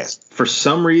 Unless for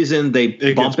some reason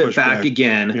they bump it back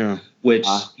again, which,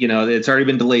 it's already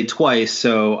been delayed twice.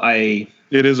 So it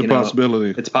is a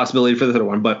possibility. It's a possibility for the third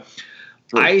one. But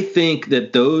I think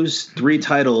that those 3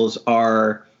 titles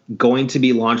are going to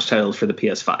be launch titles for the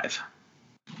PS5.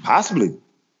 Possibly.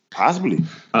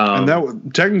 And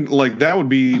that would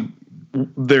be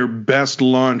their best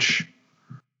launch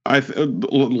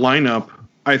lineup,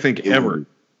 I think, ever.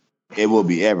 It will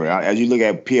be ever. As you look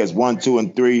at PS1, 2,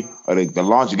 and 3, or the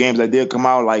launch games that did come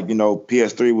out, like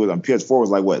PS3 was on PS4 was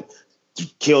like what?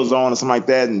 Killzone or something like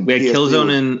that. And we had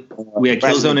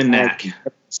Killzone and Knack.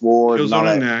 Sword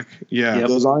Killzone and Knack. Yeah.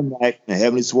 Killzone and Knack and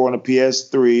Heavenly Sword on the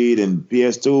PS3. Then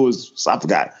PS2 was, I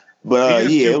forgot. But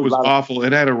PS2 it was awful.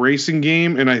 It had a racing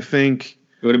game, and I think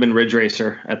it would have been Ridge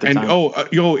Racer at the time.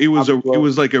 It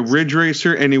was like a Ridge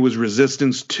Racer, and it was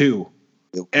Resistance 2.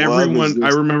 I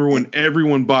remember when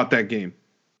everyone bought that game.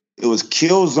 It was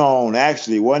Killzone,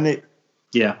 actually, wasn't it?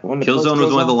 Yeah, Killzone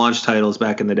was one of the launch titles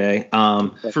back in the day.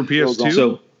 For PS2?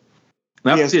 So,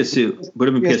 not PS2.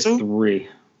 Would have been PS3.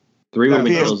 3 would have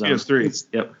been Killzone. PS3.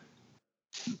 Yep.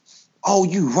 Oh,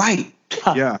 you're right.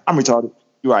 Yeah. I'm retarded.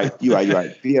 You're right.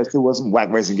 PS2 was some whack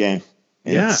racing game.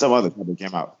 And some other company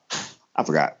came out. I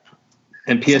forgot.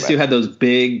 And PS2 had those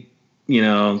big,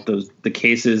 the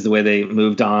cases, the way they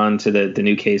moved on to the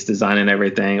new case design and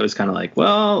everything. It was kind of like,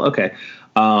 well, okay.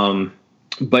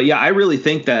 But yeah, I really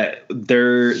think that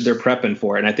they're prepping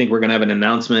for it. And I think we're going to have an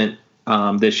announcement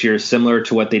this year similar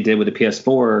to what they did with the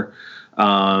PS4,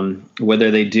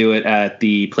 whether they do it at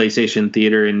the PlayStation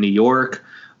Theater in New York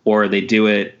or they do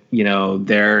it,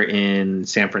 there in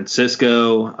San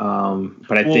Francisco.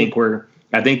 But I think we're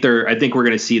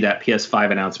going to see that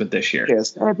PS5 announcement this year.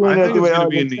 Yes, I think it's going to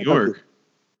be in New York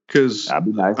because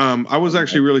nice. I was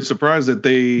actually really surprised that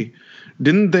they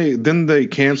didn't they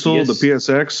cancel the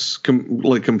PSX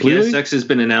completely. PSX has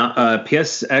been announced.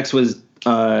 PSX was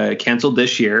canceled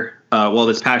this year.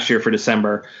 This past year for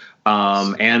December.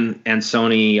 And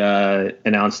Sony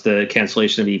announced the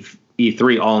cancellation of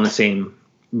E3 all in the same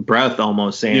breath,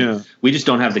 almost saying we just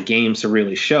don't have the games to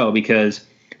really show because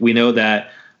we know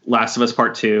that Last of Us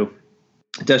Part 2,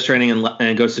 Death Stranding,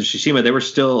 and Ghost of Tsushima, they're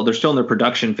still in their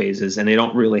production phases, and they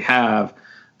don't really have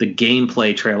the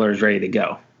gameplay trailer is ready to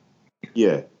go.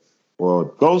 Yeah. Well,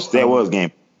 Ghost, that was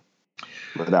game.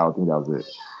 But I think that was it.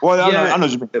 Well, yeah, I know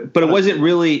what you mean. But it wasn't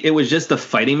really, it was just the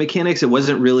fighting mechanics. It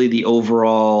wasn't really the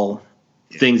overall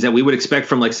things that we would expect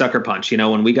from like Sucker Punch.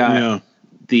 When we got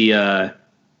the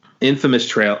Infamous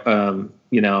trail,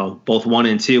 both 1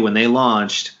 and 2, when they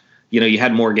launched, you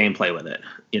had more gameplay with it.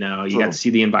 You got to see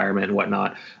the environment and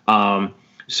whatnot.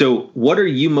 So what are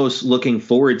you most looking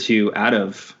forward to out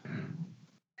of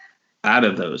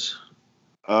those?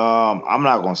 I'm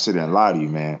not gonna sit there and lie to you,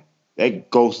 man. That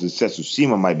Ghost of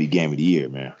Tsushima might be game of the year,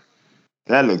 man.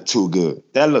 That looked too good.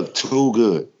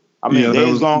 I mean,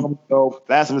 Days Gone,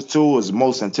 Last of Us 2 was the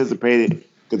most anticipated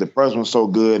because the first one's so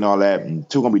good and all that, and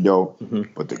 2 gonna be dope. Mm-hmm.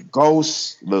 But the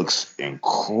Ghost looks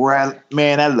incredible,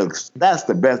 man. That's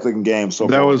the best looking game so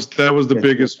far. That was the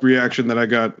biggest reaction that I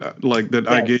got, I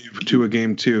gave to a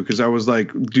game too, because I was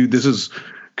like, dude, this is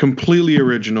completely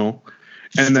original.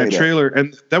 And that trailer,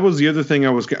 and that was the other thing I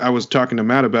was talking to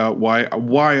Matt about, why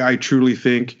I truly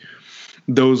think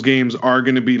those games are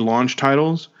going to be launch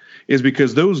titles, is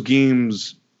because those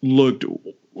games looked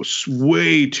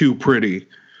way too pretty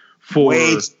for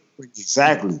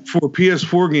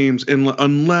PS4 games, and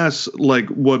unless, like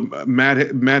what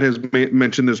Matt has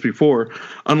mentioned this before,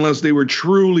 unless they were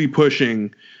truly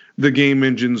pushing the game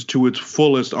engines to its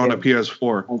fullest on a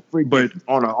PS4, but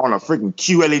on a freaking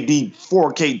QLED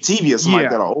 4K TV or something like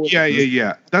that.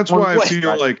 Yeah. That's why I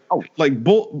feel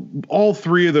all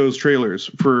 3 of those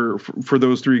trailers for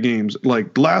those 3 games,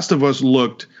 like Last of Us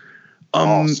looked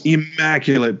awesome.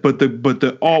 Immaculate, but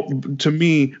to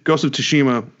me, Ghost of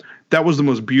Tsushima, that was the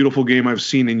most beautiful game I've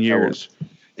seen in years.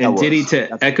 And Diddy,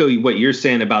 to echo what you're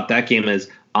saying about that game, is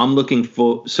I'm looking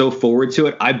so forward to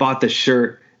it. I bought the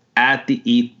shirt at the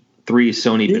E3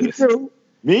 Sony booth.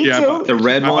 Me too. The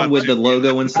red one with the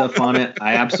logo and stuff on it.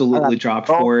 I absolutely dropped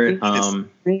for it. All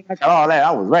that.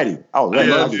 I was ready. I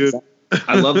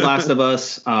love Last of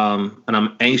Us, and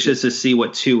I'm anxious to see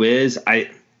what 2 is.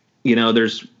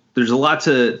 There's a lot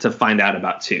to find out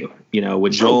about 2.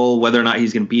 With Joel, whether or not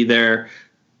he's going to be there,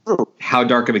 how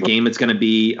dark of a game it's going to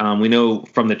be. We know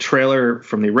from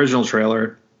the original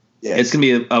trailer, it's going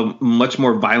to be a much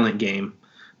more violent game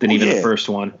than the first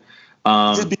one.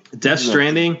 Death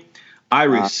Stranding, I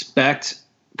respect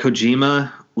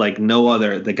Kojima like no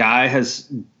other. The guy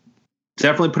has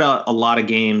definitely put out a lot of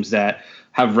games that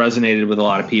have resonated with a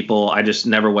lot of people. I just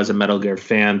never was a Metal Gear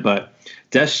fan, but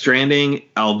Death Stranding,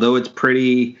 although it's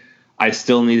pretty, I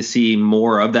still need to see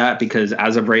more of that, because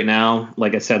as of right now,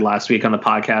 like I said last week on the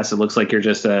podcast, it looks like you're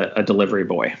just a delivery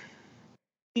boy.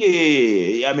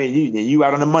 Yeah. I mean, you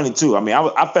out on the money too. I mean,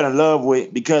 I fell in love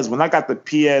with, because when I got the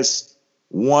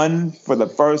PS1 for the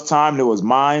first time, it was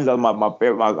mine. That was my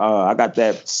favorite. I got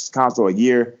that console a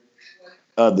year.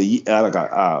 The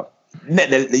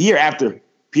year after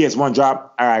PS1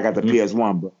 dropped, I got the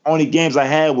PS1. But only games I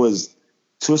had was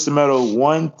Twisted Metal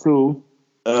 1, 2.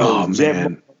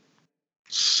 Man.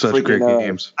 Such great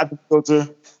games. Filter.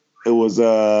 It was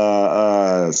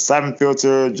Siphon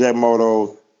Filter, Jet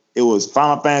Moto. It was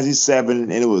Final Fantasy 7,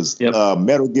 and it was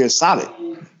Metal Gear Solid.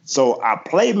 So I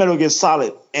played Metal Gear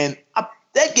Solid, and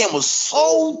that game was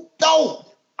so dope.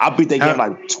 I beat that game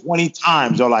like 20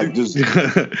 times, or like just.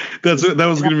 That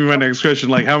was going to be my next question.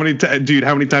 Like, how many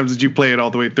times did you play it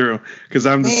all the way through? Because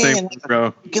I'm the same,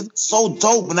 bro. It's so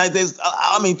dope, and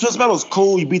I mean, Twisted Metal was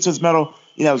cool. You beat Twisted Metal,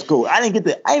 it was cool. I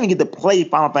didn't get to play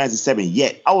Final Fantasy 7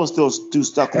 yet. I was still too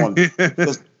stuck on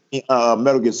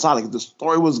Metal Gear Solid. The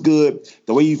story was good.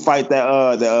 The way you fight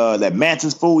that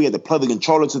Mantis fool, you had to plug the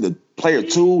controller to the player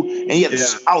 2, and you had to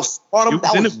outsmart him.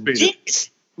 That was genius.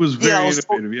 It was very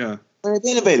innovative, Very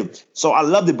innovative. So I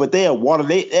loved it, but they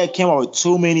came out with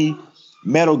too many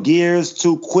Metal Gears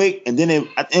too quick, and then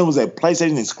it was a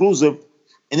PlayStation exclusive,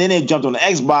 and then they jumped on the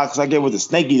Xbox. I get with the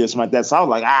Snake Eater or something like that. So I was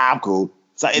like, I'm cool.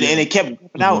 So and it kept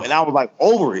jumping out, and I was like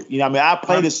over it. I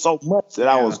played it so much that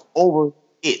I was over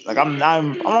it. Like I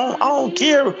don't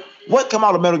care what come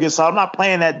out of Metal Gear Solid. I'm not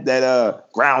playing that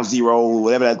Ground Zero,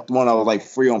 whatever that one that was like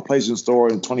free on PlayStation Store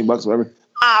and $20 or whatever.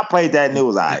 I played that and it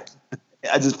was all right.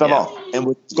 I just fell off. And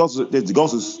with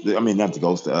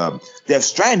Death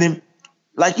Stranding,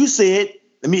 like you said,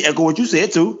 let me echo what you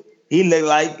said too. He looked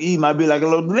like he might be like a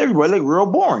little delivery boy. It looked real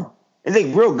boring. It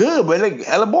looked real good, but it looked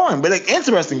hella boring. But it looked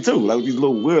interesting too. Like these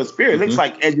little weird spirits. It looks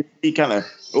like he kind of,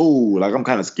 like I'm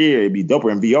kind of scared. It'd be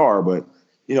doper in VR, but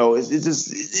it's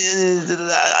just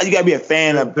you gotta be a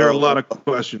fan of. There are a lot of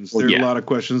questions. There are a lot of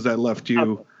questions that left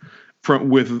you from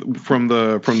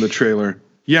the trailer.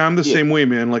 Yeah, I'm the same way,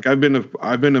 man. Like I've been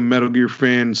a Metal Gear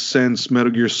fan since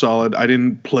Metal Gear Solid. I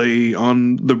didn't play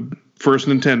on the first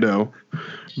Nintendo,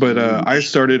 But I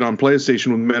started on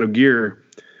PlayStation with Metal Gear,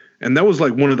 and that was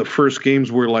like one of the first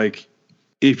games where like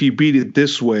if you beat it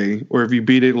this way or if you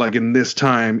beat it like in this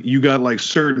time, you got like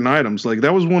certain items. Like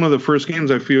that was one of the first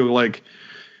games I feel like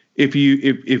if you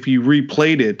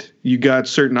replayed it, you got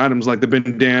certain items like the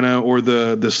bandana or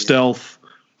the stealth.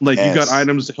 Like you got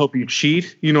items to help you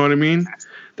cheat. You know what I mean?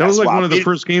 That was like one of the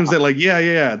first games that like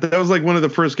that was like one of the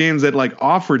first games that like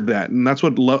offered that, and that's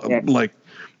what like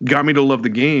got me to love the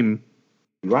game.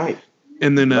 Right.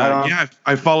 And then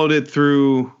I followed it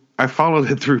through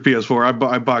PS4.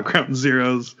 I bought Ground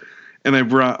Zeroes, and I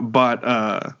bought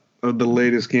the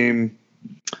latest game.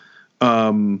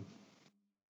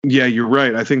 Yeah, you're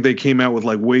right. I think they came out with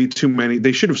like way too many.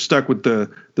 They should have stuck with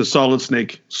the Solid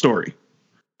Snake story.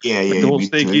 Yeah, like the whole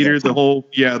Snake Eater, the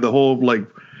whole like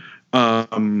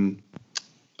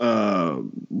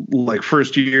like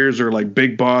first years or like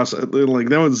Big Boss, like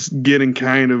that was getting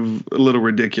kind of a little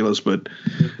ridiculous, but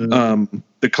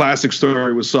the classic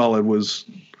story was solid. Was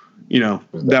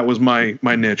that was my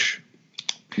niche.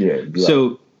 Yeah.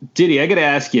 So Diddy, I got to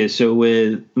ask you. So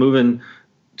with moving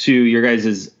to your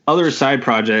guys' other side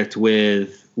project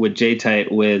with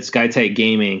J-Tight, with SkyTight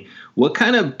Gaming, what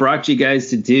kind of brought you guys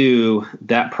to do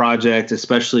that project,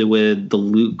 especially with the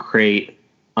Loot Crate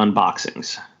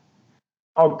unboxings?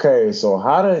 Okay, so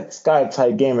how did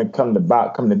SkyTight Gaming come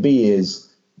to be is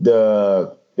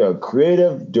the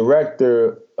creative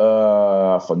director,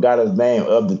 forgot his name,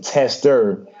 of the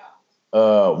Tester.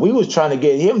 We was trying to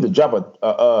get him to drop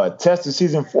a Tester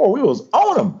season 4. We was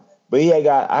on him, but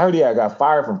I heard he got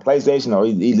fired from PlayStation, or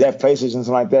he left PlayStation,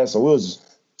 something like that. So we was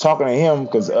talking to him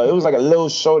because it was like a little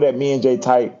show that me and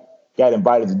J-Tight got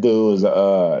invited to do. It was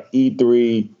a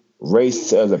E3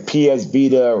 race, as a PS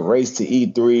Vita race to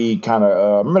E3 kind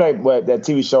of. Remember that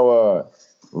TV show,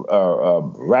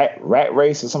 Rat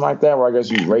Race or something like that, where I guess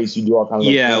you do all kinds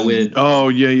of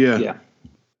things.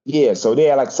 Yeah. So they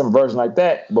had like some version like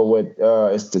that, but with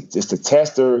it's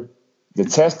the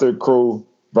tester crew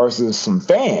versus some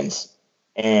fans,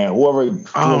 and whoever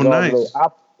nice.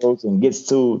 obstacles and gets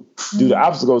to do the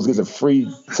obstacles gets a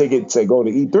free ticket to go to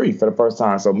E3 for the first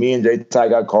time. So me and J-Tight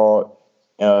got called,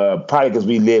 probably because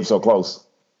we live so close.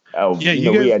 We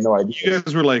had no idea. You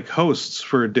guys were like hosts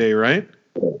for a day, right?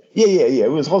 Yeah.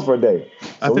 We was hosts for a day. So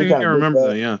I think I remember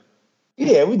that. Yeah.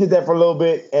 Yeah, we did that for a little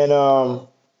bit, and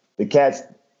the cats,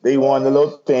 they won the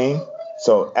little thing.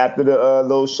 So after the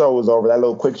little show was over, that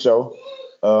little quick show,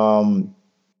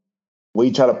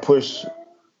 we try to push,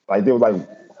 like they were like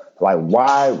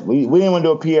why we didn't want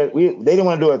to do they didn't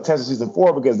want to do a Tester season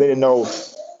 4 because they didn't know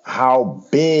how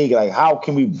big, like how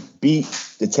can we beat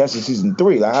the Tester season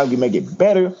 3, like how can we make it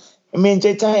better. And me and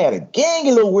J-Tight had a gang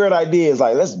of little weird ideas,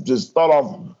 like let's just start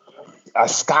off a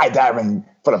skydiving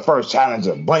for the first challenge,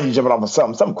 or bungee jumping off of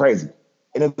something crazy.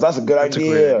 And that's a good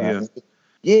idea.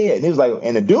 Yeah, and it was like,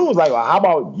 and the dude was like, well, how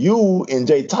about you and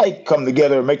J-Tight come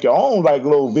together and make your own like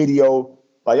little video?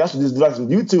 Like y'all should just do like some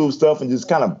YouTube stuff and just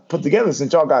kind of put together,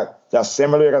 since y'all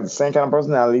similar, y'all got the same kind of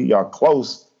personality, y'all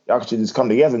close, y'all should just come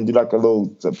together and do like a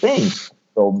little thing.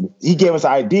 So he gave us the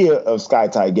idea of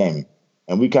SkyTight Gaming,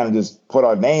 and we kind of just put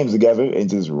our names together and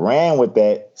just ran with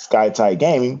that SkyTight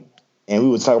Gaming, and we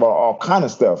would talk about all kind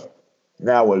of stuff.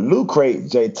 Now with Loot Crate,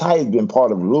 J-Tight's been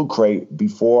part of Loot Crate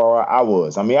before I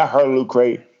was. I mean, I heard of Loot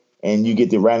Crate, and you get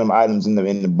the random items in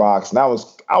the box. And I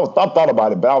thought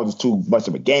about it, but I was just too much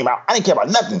of a game. I didn't care about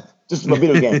nothing, just a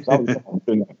video game.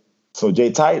 So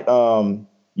J-Tight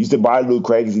used to buy Loot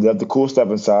Crate because he loved the cool stuff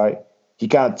inside. He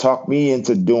kind of talked me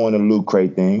into doing the Loot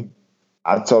Crate thing.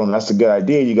 I told him that's a good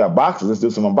idea. You got boxes, let's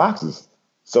do some unboxes.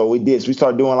 So we did. So we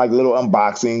started doing like little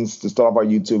unboxings to start off our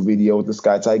YouTube video with the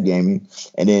SkyTight Gaming.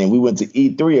 And then we went to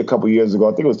E3 a couple years ago. I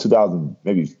think it was 2000,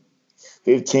 maybe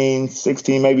 15,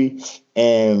 16 maybe.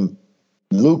 And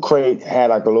Loot Crate had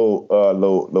like a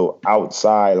little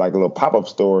outside, like a little pop-up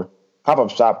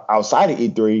shop outside of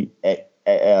E3 at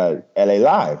LA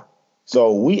Live.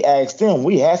 So we asked them,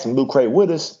 we had some Loot Crate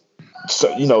with us.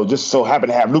 So, just so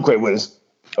happened to have Loot Crate with us.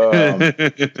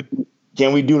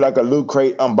 Can we do like a Loot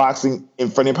Crate unboxing in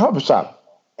front of the pop-up shop?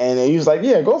 And he was like,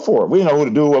 yeah, go for it. We didn't know who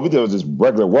to do. What we did was just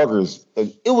regular workers.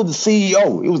 It was the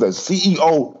CEO. It was the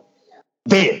CEO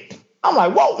there. I'm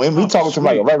like, whoa. And we talking to him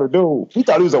like a regular dude. We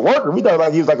thought he was a worker. We thought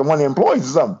like he was like one of the employees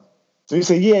or something. So he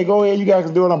said, yeah, go ahead. You guys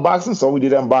can do an unboxing. So we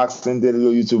did unboxing, did a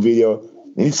little YouTube video.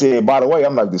 And he said, by the way,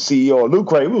 I'm like the CEO of Loot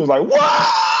Crate. We was like, what?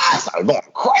 I started going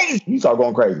crazy. He started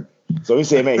going crazy. So he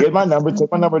said, man, here's my number. Take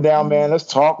my number down, man. Let's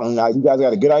talk. And you guys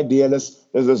got a good idea. Let's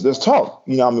talk.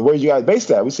 Where you guys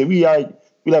based at? We said, we like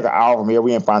an hour from here.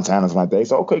 We in Fontana or something like that.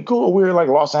 So, okay, cool. We're like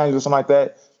Los Angeles or something like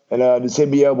that. And just hit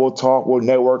me up. We'll talk. We'll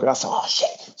network. And I said, oh,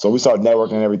 shit. So we started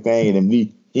networking and everything. And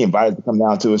then He invited us to come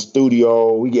down to his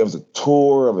studio. He gave us a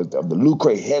tour of the Loot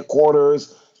Crate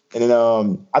headquarters. And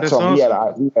then I told him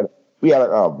we had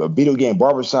a video game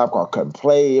barbershop called Cut and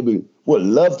Play. We would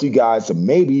love to you guys to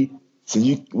maybe,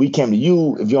 since we came to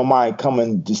you, if you don't mind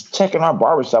coming, just checking our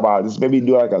barbershop out. Just maybe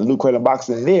do like a Loot Crate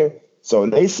unboxing there. So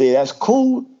they said that's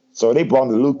cool. So they brought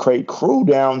the Loot Crate crew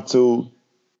down to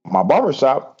my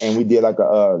barbershop, and we did like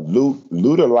a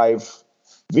Looter Life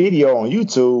video on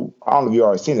YouTube. I don't know if you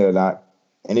already seen it or not.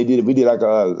 And we did like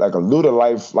a Looter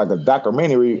Life, like a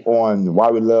documentary on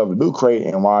why we love Loot Crate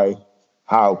and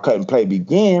how Cut and Play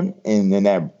began. And in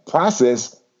that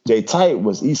process, Jay Tight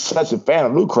he's such a fan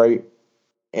of Loot Crate,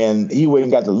 and he went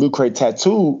and got the Loot Crate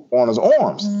tattoo on his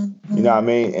arms. Mm-hmm. You know what I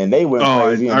mean? And they went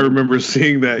crazy. I remember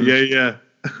seeing that. Yeah.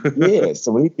 Yeah.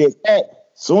 So when he did that,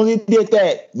 as soon as he did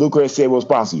that, Loot Crate said, we'll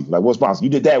sponsor you. Like, we'll sponsor you.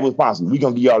 You did that, we'll sponsor you. We're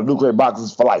going to give y'all Loot Crate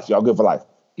boxes for life. Y'all good for life.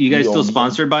 You guys still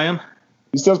sponsored by him?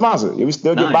 We still sponsored. Yeah, we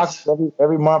still get boxes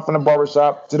every month from the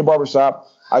barbershop to the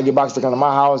barbershop. I get boxes to come to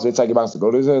my house. They take boxes to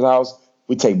go to his house.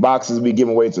 We take boxes. We give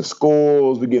them away to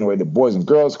schools. We give them away to boys and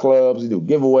girls clubs. We do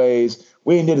giveaways.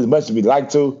 We ain't did as much as we'd like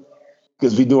to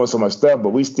because we doing so much stuff, but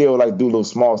we still like do little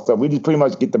small stuff. We just pretty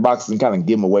much get the boxes and kind of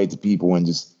give them away to people and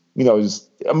we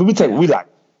take what we like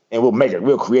and we'll make it.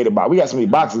 We'll create a box. We got so many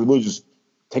boxes. We'll just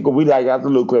take what we like out the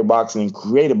Loot Crate box and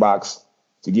create a box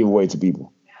to give away to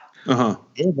people. Uh-huh.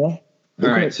 Yeah, man. All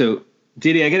right, so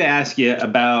Diddy, I got to ask you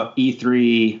about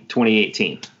E3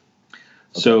 2018. Okay.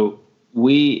 So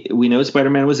we know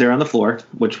Spider-Man was there on the floor,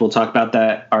 which we'll talk about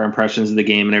our impressions of the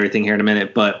game and everything here in a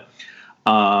minute. But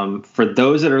for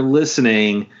those that are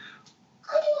listening,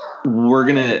 I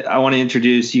want to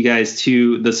introduce you guys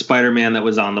to the Spider-Man that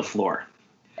was on the floor.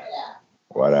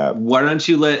 What up? Why don't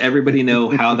you let everybody know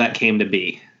how that came to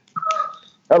be?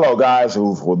 Hello, guys.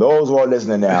 For those who are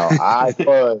listening now, I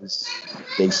was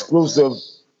the exclusive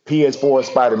PS4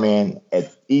 Spider-Man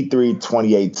at E3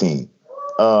 2018.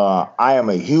 I am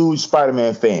a huge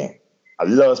Spider-Man fan. I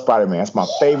love Spider-Man. That's my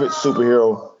favorite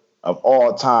superhero of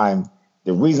all time.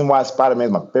 The reason why Spider-Man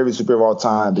is my favorite superhero of all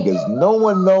time, because no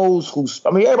one knows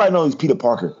everybody knows Peter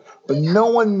Parker, but no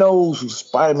one knows who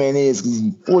Spider-Man is.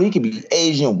 He can be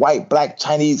Asian, white, black,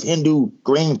 Chinese, Hindu,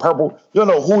 green, purple. You don't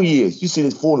know who he is. You see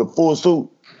this fool in a full suit,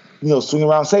 swinging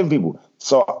around saving people.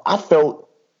 So I felt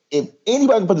if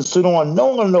anybody can put the suit on, no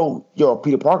one gonna know you're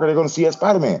Peter Parker. They're gonna see as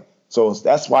Spider-Man. So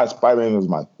that's why Spider-Man is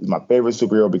my favorite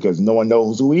superhero, because no one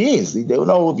knows who he is. They don't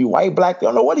know if he's white, black. They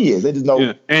don't know what he is. They just know.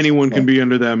 Yeah, anyone can be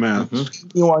under that mask. Mm-hmm.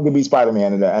 Anyone can be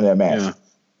Spider-Man under that mask. Yeah.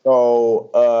 So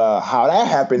how that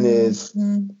happened is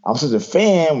I'm such a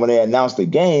fan. When they announced the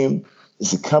game,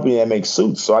 it's a company that makes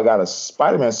suits. So I got a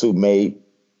Spider-Man suit made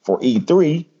for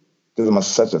E3 because I'm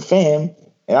such a fan.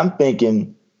 And I'm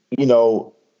thinking,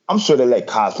 I'm sure they let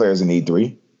cosplayers in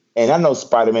E3. And I know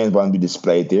Spider-Man is going to be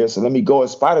displayed there. So let me go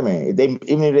as Spider-Man. Even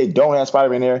if they don't have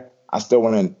Spider-Man there, I still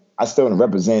want to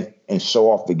represent and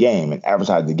show off the game and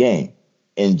advertise the game.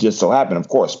 And just so happened, of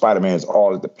course, Spider-Man is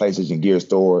all at the PlayStation Gear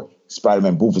store.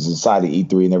 Spider-Man booth is inside the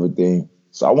E3 and everything.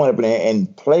 So I went up in there, and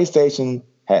PlayStation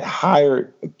had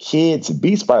hired a kid to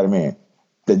be Spider-Man.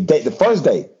 The first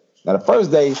day,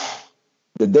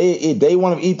 day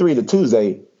one of E3, the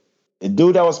Tuesday, the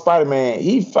dude that was Spider-Man,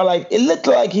 it looked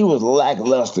like he was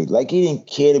lackluster. Like he didn't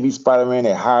care to be Spider-Man.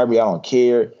 They hired me, I don't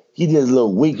care. He did his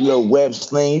little weak little web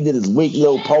sling. He did his weak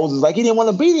little poses. Like he didn't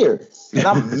want to be there. And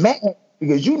I'm mad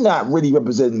because you're not really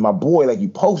representing my boy like you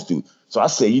supposed to. So I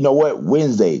said, you know what?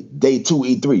 Wednesday, day 2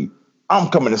 E3, I'm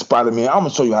coming to Spider-Man. I'm going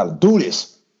to show you how to do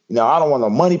this. I don't want no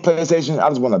money PlayStation. I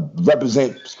just want to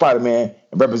represent Spider-Man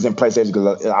and represent PlayStation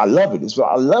because I love it.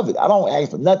 I love it. I don't ask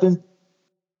for nothing.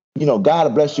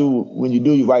 God bless you when you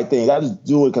do your right thing. I just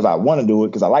do it because I want to do it,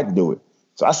 because I like to do it.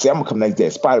 So I said, I'm going to come next day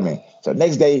as Spider-Man. So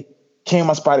next day, came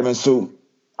my Spider-Man suit.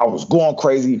 I was going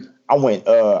crazy. I went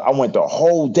the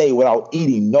whole day without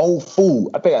eating no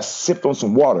food. I think I sipped on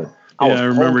some water. I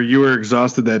remember you were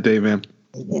exhausted that day, man.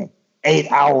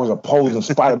 8 hours of posing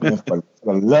Spider-Man for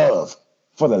the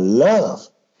love.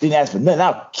 Didn't ask for nothing.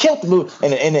 I killed the movie.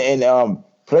 And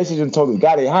PlayStation told the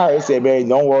guy they hired, they said, man,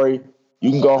 don't worry. You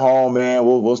can go home, man.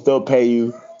 We'll still pay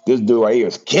you. This dude right here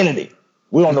is killing it.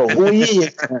 We don't know who he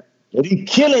is, but he's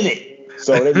killing it.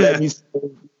 So they let me see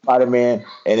Spider-Man.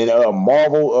 And then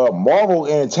Marvel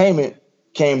Entertainment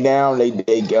came down. They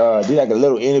did like a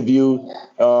little interview.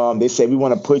 They said we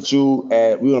want to put you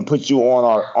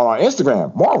on our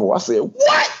Instagram, Marvel. I said,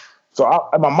 what? So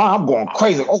in my mind, I'm going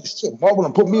crazy. Oh shit, Marvel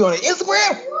gonna put me on the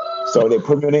Instagram? So they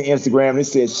put me on the Instagram. They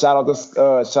said shout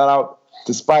out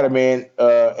to Spider-Man,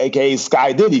 aka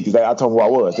Sky Diddy, because I told them who I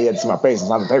was. They had to see my face and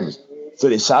sign the papers. So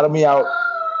they shouted me out.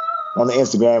 on the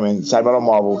Instagram and shout out on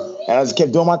Marvel. And I just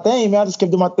kept doing my thing, man.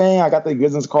 I got the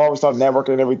business card, we started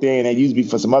networking and everything, and they used me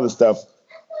for some other stuff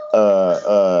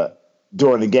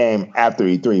during the game after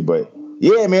E3. But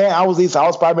yeah, man, I was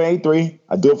Spider-Man E3.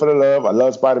 I do it for the love. I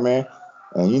love Spider-Man.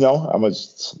 And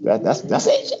that's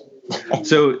it.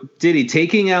 So, Diddy,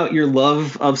 taking out your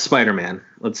love of Spider-Man,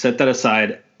 let's set that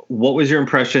aside. What was your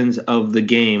impressions of the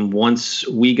game once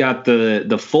we got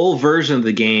the full version of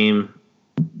the game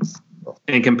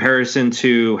in comparison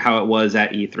to how it was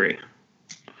at E3?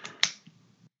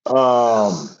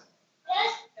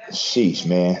 Sheesh,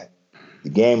 man. The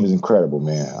game is incredible,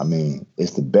 man. I mean,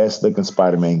 it's the best looking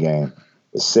Spider-Man game.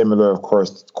 It's similar, of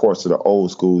course, to the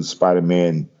old school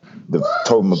Spider-Man, the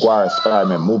Tobey Maguire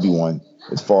Spider-Man movie one,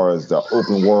 as far as the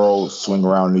open world, swing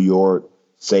around New York,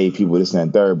 save people, this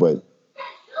and that, third. But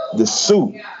the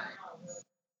suit,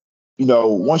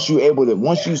 once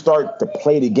you start to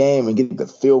play the game and get the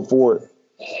feel for it,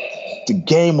 the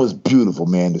game was beautiful,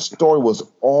 man. The story was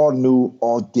all new,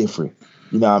 all different.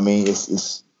 You know what I mean?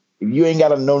 It's if you ain't got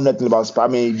to know nothing about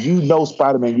Spider-Man, if you know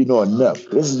Spider-Man, you know enough.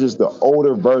 This is just the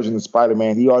older version of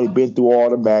Spider-Man. He already been through all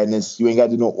the madness. You ain't got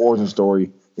to do no origin story.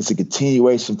 It's a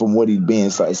continuation from what he's been.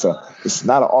 It's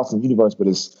not an awesome universe, but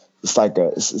it's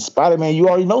Spider-Man. You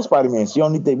already know Spider-Man, so we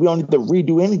don't need to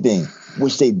redo anything,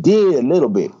 which they did a little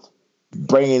bit,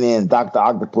 bringing in Dr.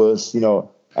 Octopus,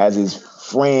 as his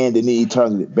friend, and then he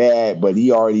turns it bad, but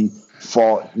he already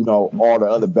fought, all the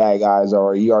other bad guys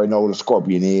already. He already know what a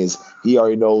Scorpion is. He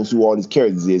already knows who all these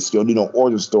characters is. So you don't need no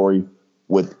origin story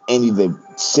with any of the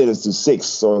Sinister Six,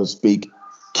 so to speak,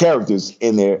 characters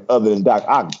in there other than Doc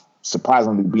Ock,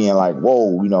 surprisingly being like,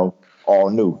 whoa, all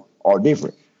new, all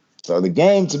different. So the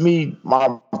game, to me,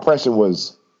 my impression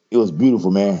was it was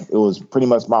beautiful, man. It was pretty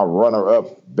much my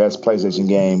runner-up best PlayStation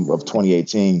game of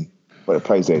 2018 for the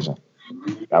PlayStation.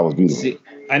 That was beautiful. See,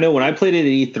 I know when I played it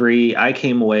at E3, I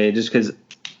came away just because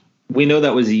we know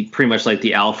that was pretty much like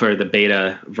the alpha or the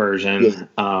beta version.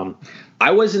 Yeah.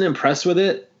 I wasn't impressed with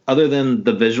it other than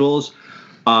the visuals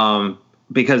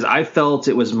because I felt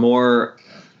it was more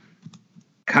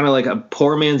kind of like a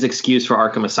poor man's excuse for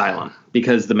Arkham Asylum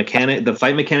because the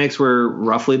fight mechanics were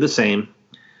roughly the same.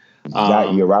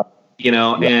 You're right.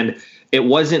 And it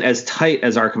wasn't as tight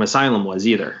as Arkham Asylum was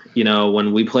either.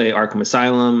 When we play Arkham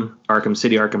Asylum, Arkham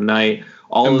City, Arkham Knight,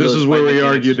 and this is where we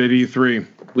argued at E3.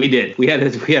 We did. We had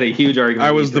a huge argument.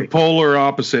 I was the polar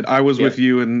opposite. I was with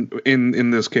you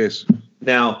in this case.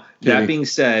 Now, that being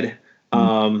said,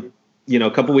 a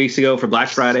couple weeks ago for Black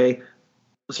Friday,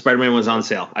 Spider-Man was on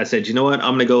sale. I said, you know what?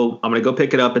 I'm gonna go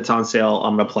pick it up. It's on sale.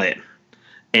 I'm gonna play it.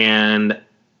 And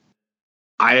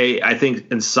I think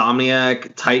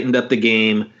Insomniac tightened up the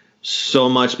game so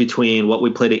much between what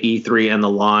we played at E3 and the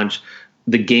launch.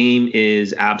 The game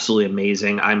is absolutely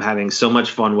amazing. I'm having so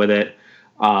much fun with it.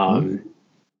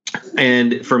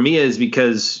 And for me is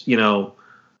because,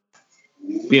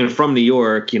 being from New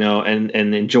York, and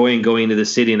enjoying going to the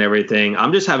city and everything,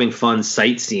 I'm just having fun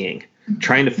sightseeing,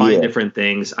 trying to find different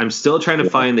things. I'm still trying to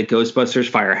find the Ghostbusters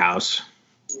firehouse.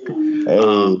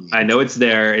 I know it's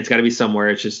there. It's got to be somewhere.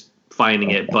 It's just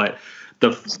finding it. But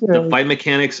the fight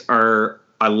mechanics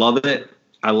I love it.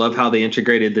 I love how they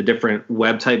integrated the different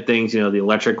web type things, the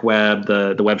electric web,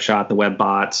 the web shot, the web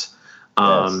bots.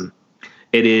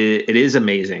 It is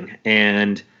amazing.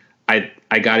 And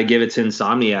I got to give it to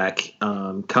Insomniac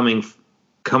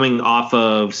coming off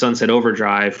of Sunset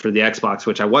Overdrive for the Xbox,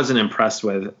 which I wasn't impressed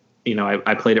with.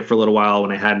 I played it for a little while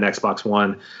when I had an Xbox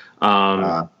One.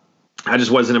 I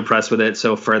just wasn't impressed with it.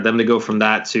 So for them to go from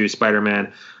that to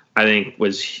Spider-Man, I think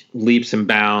was leaps and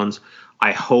bounds.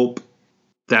 I hope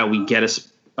that we get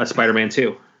a Spider-Man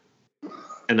 2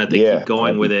 and that they keep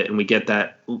going with it and we get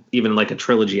that even like a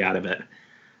trilogy out of it.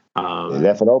 They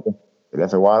left it open. They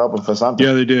left it wide open for something.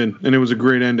 Yeah, they did. And it was a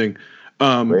great ending.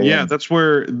 That's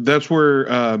where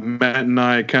Matt and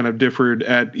I kind of differed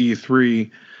at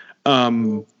E3.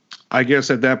 I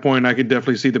guess at that point I could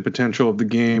definitely see the potential of the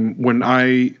game. When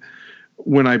I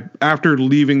after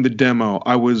leaving the demo,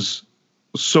 I was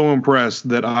so impressed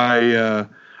that I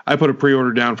put a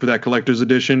pre-order down for that collector's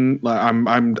edition.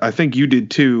 I think you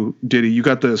did too, Diddy. You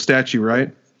got the statue,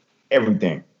 right?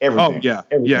 Everything. Oh yeah,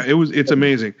 everything. Yeah. It's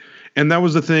amazing, and that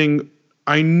was the thing.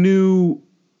 I knew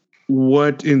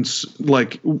what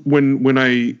when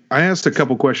I asked a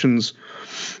couple questions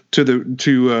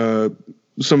to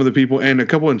some of the people, and a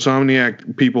couple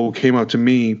Insomniac people came up to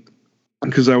me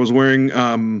because I was wearing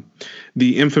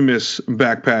the infamous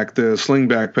backpack, the sling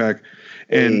backpack.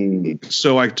 And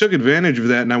so I took advantage of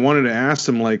that, and I wanted to ask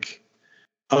them,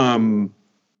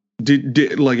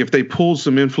 did like if they pull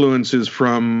some influences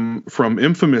from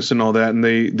Infamous and all that, and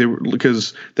they were,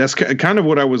 because that's kind of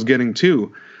what I was getting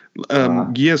to.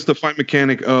 Yes, the fight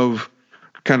mechanic of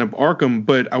kind of Arkham,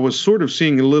 but I was sort of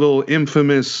seeing a little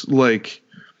Infamous like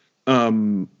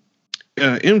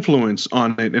influence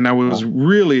on it, and I was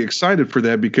really excited for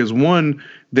that because one,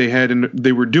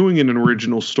 they were doing an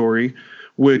original story,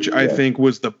 which I think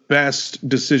was the best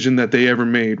decision that they ever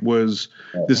made. Was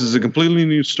this is a completely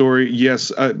new story?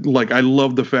 Yes, like I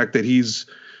love the fact that he's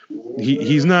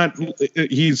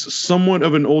somewhat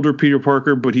of an older Peter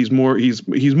Parker, but he's more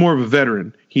of a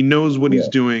veteran. He knows what he's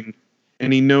doing,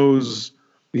 and he knows,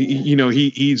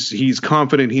 he's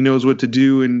confident. He knows what to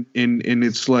do, and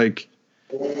it's like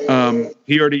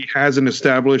he already has an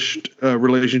established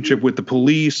relationship with the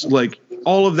police. Like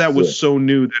all of that was so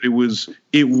new that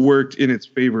it worked in its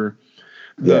favor.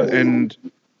 And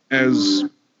as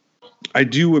I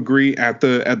do agree at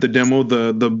the demo,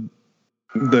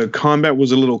 the combat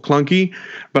was a little clunky,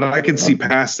 but I could see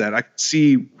past that. I could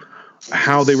see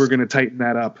how they were going to tighten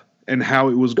that up and how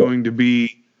it was going to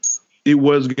be. It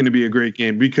was going to be a great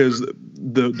game because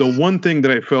the one thing that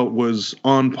I felt was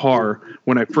on par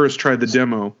when I first tried the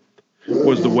demo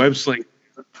was the web sling.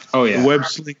 Oh yeah, the web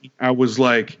sling. I was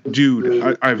like, dude,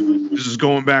 this is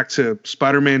going back to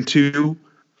Spider-Man 2.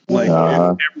 Like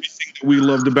everything that we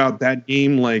loved about that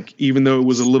game. Like even though it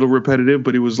was a little repetitive,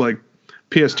 but it was like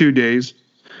PS2 days.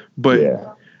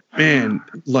 But man,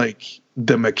 like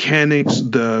the mechanics,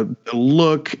 the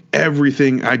look,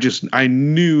 everything. I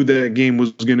knew that game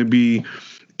was going to be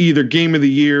either game of the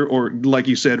year or, like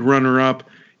you said, runner up.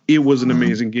 It was an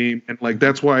amazing game, and like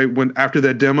that's why when after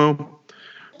that demo,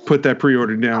 put that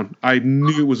pre-order down. I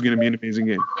knew it was going to be an amazing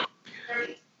game.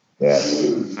 Yeah.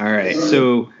 All right,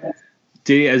 so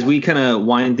as we kind of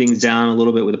wind things down a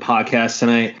little bit with the podcast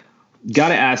tonight, got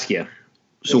to ask you.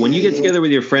 So when you get together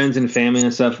with your friends and family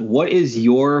and stuff, what is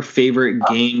your favorite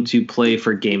game to play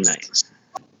for game night?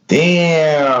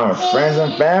 Damn, friends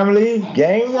and family,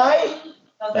 game night?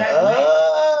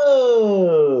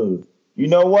 Oh, you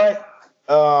know what?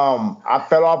 I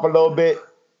fell off a little bit.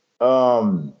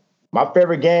 My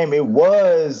favorite game, it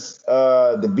was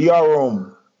the VR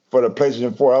room for the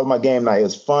PlayStation 4. That was my game night. It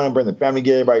was fun, bring the family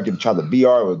together, everybody could try the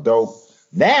VR. It was dope.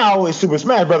 Now it's Super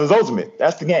Smash Brothers Ultimate.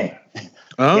 That's the game.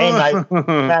 Game night,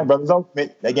 Smash Brothers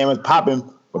Ultimate. That game was popping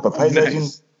with the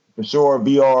PlayStation for sure.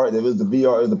 VR. It was the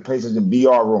PlayStation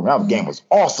VR room. That game was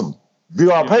awesome.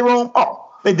 VR playroom. Oh,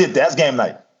 they did that. That's game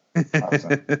night.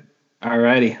 All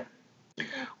righty.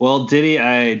 Well, Diddy,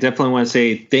 I definitely want to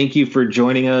say thank you for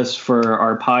joining us for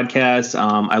our podcast.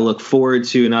 I look forward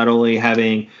to not only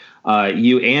having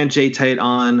you and J-Tight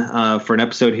on for an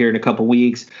episode here in a couple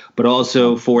weeks, but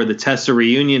also for the Tessa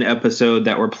reunion episode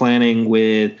that we're planning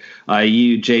with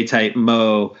you, J-Tight,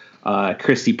 Mo,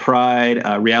 Christy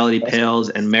Pride, Reality Pales,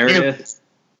 and Meredith.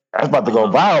 That's about to go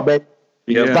viral, baby.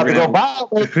 Yeah, it's about to go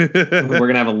viral. We're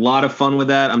going to have a lot of fun with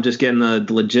that. I'm just getting the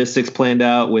logistics planned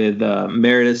out with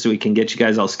Meredith so we can get you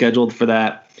guys all scheduled for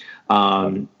that.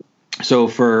 So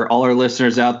for all our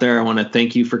listeners out there, I want to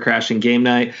thank you for crashing game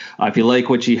night. If you like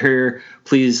what you hear,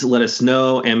 please let us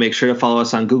know and make sure to follow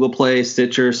us on Google Play,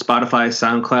 Stitcher, Spotify,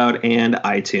 SoundCloud, and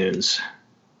iTunes.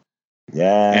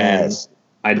 Yes.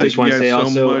 And I just want to say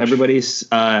also, everybody's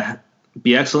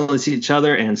be excellent to each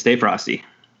other and stay frosty.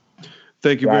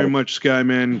 Thank you very much, Sky,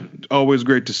 man. Always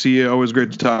great to see you. Always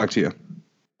great to talk to you.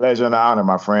 Pleasure and honor,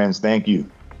 my friends. Thank you.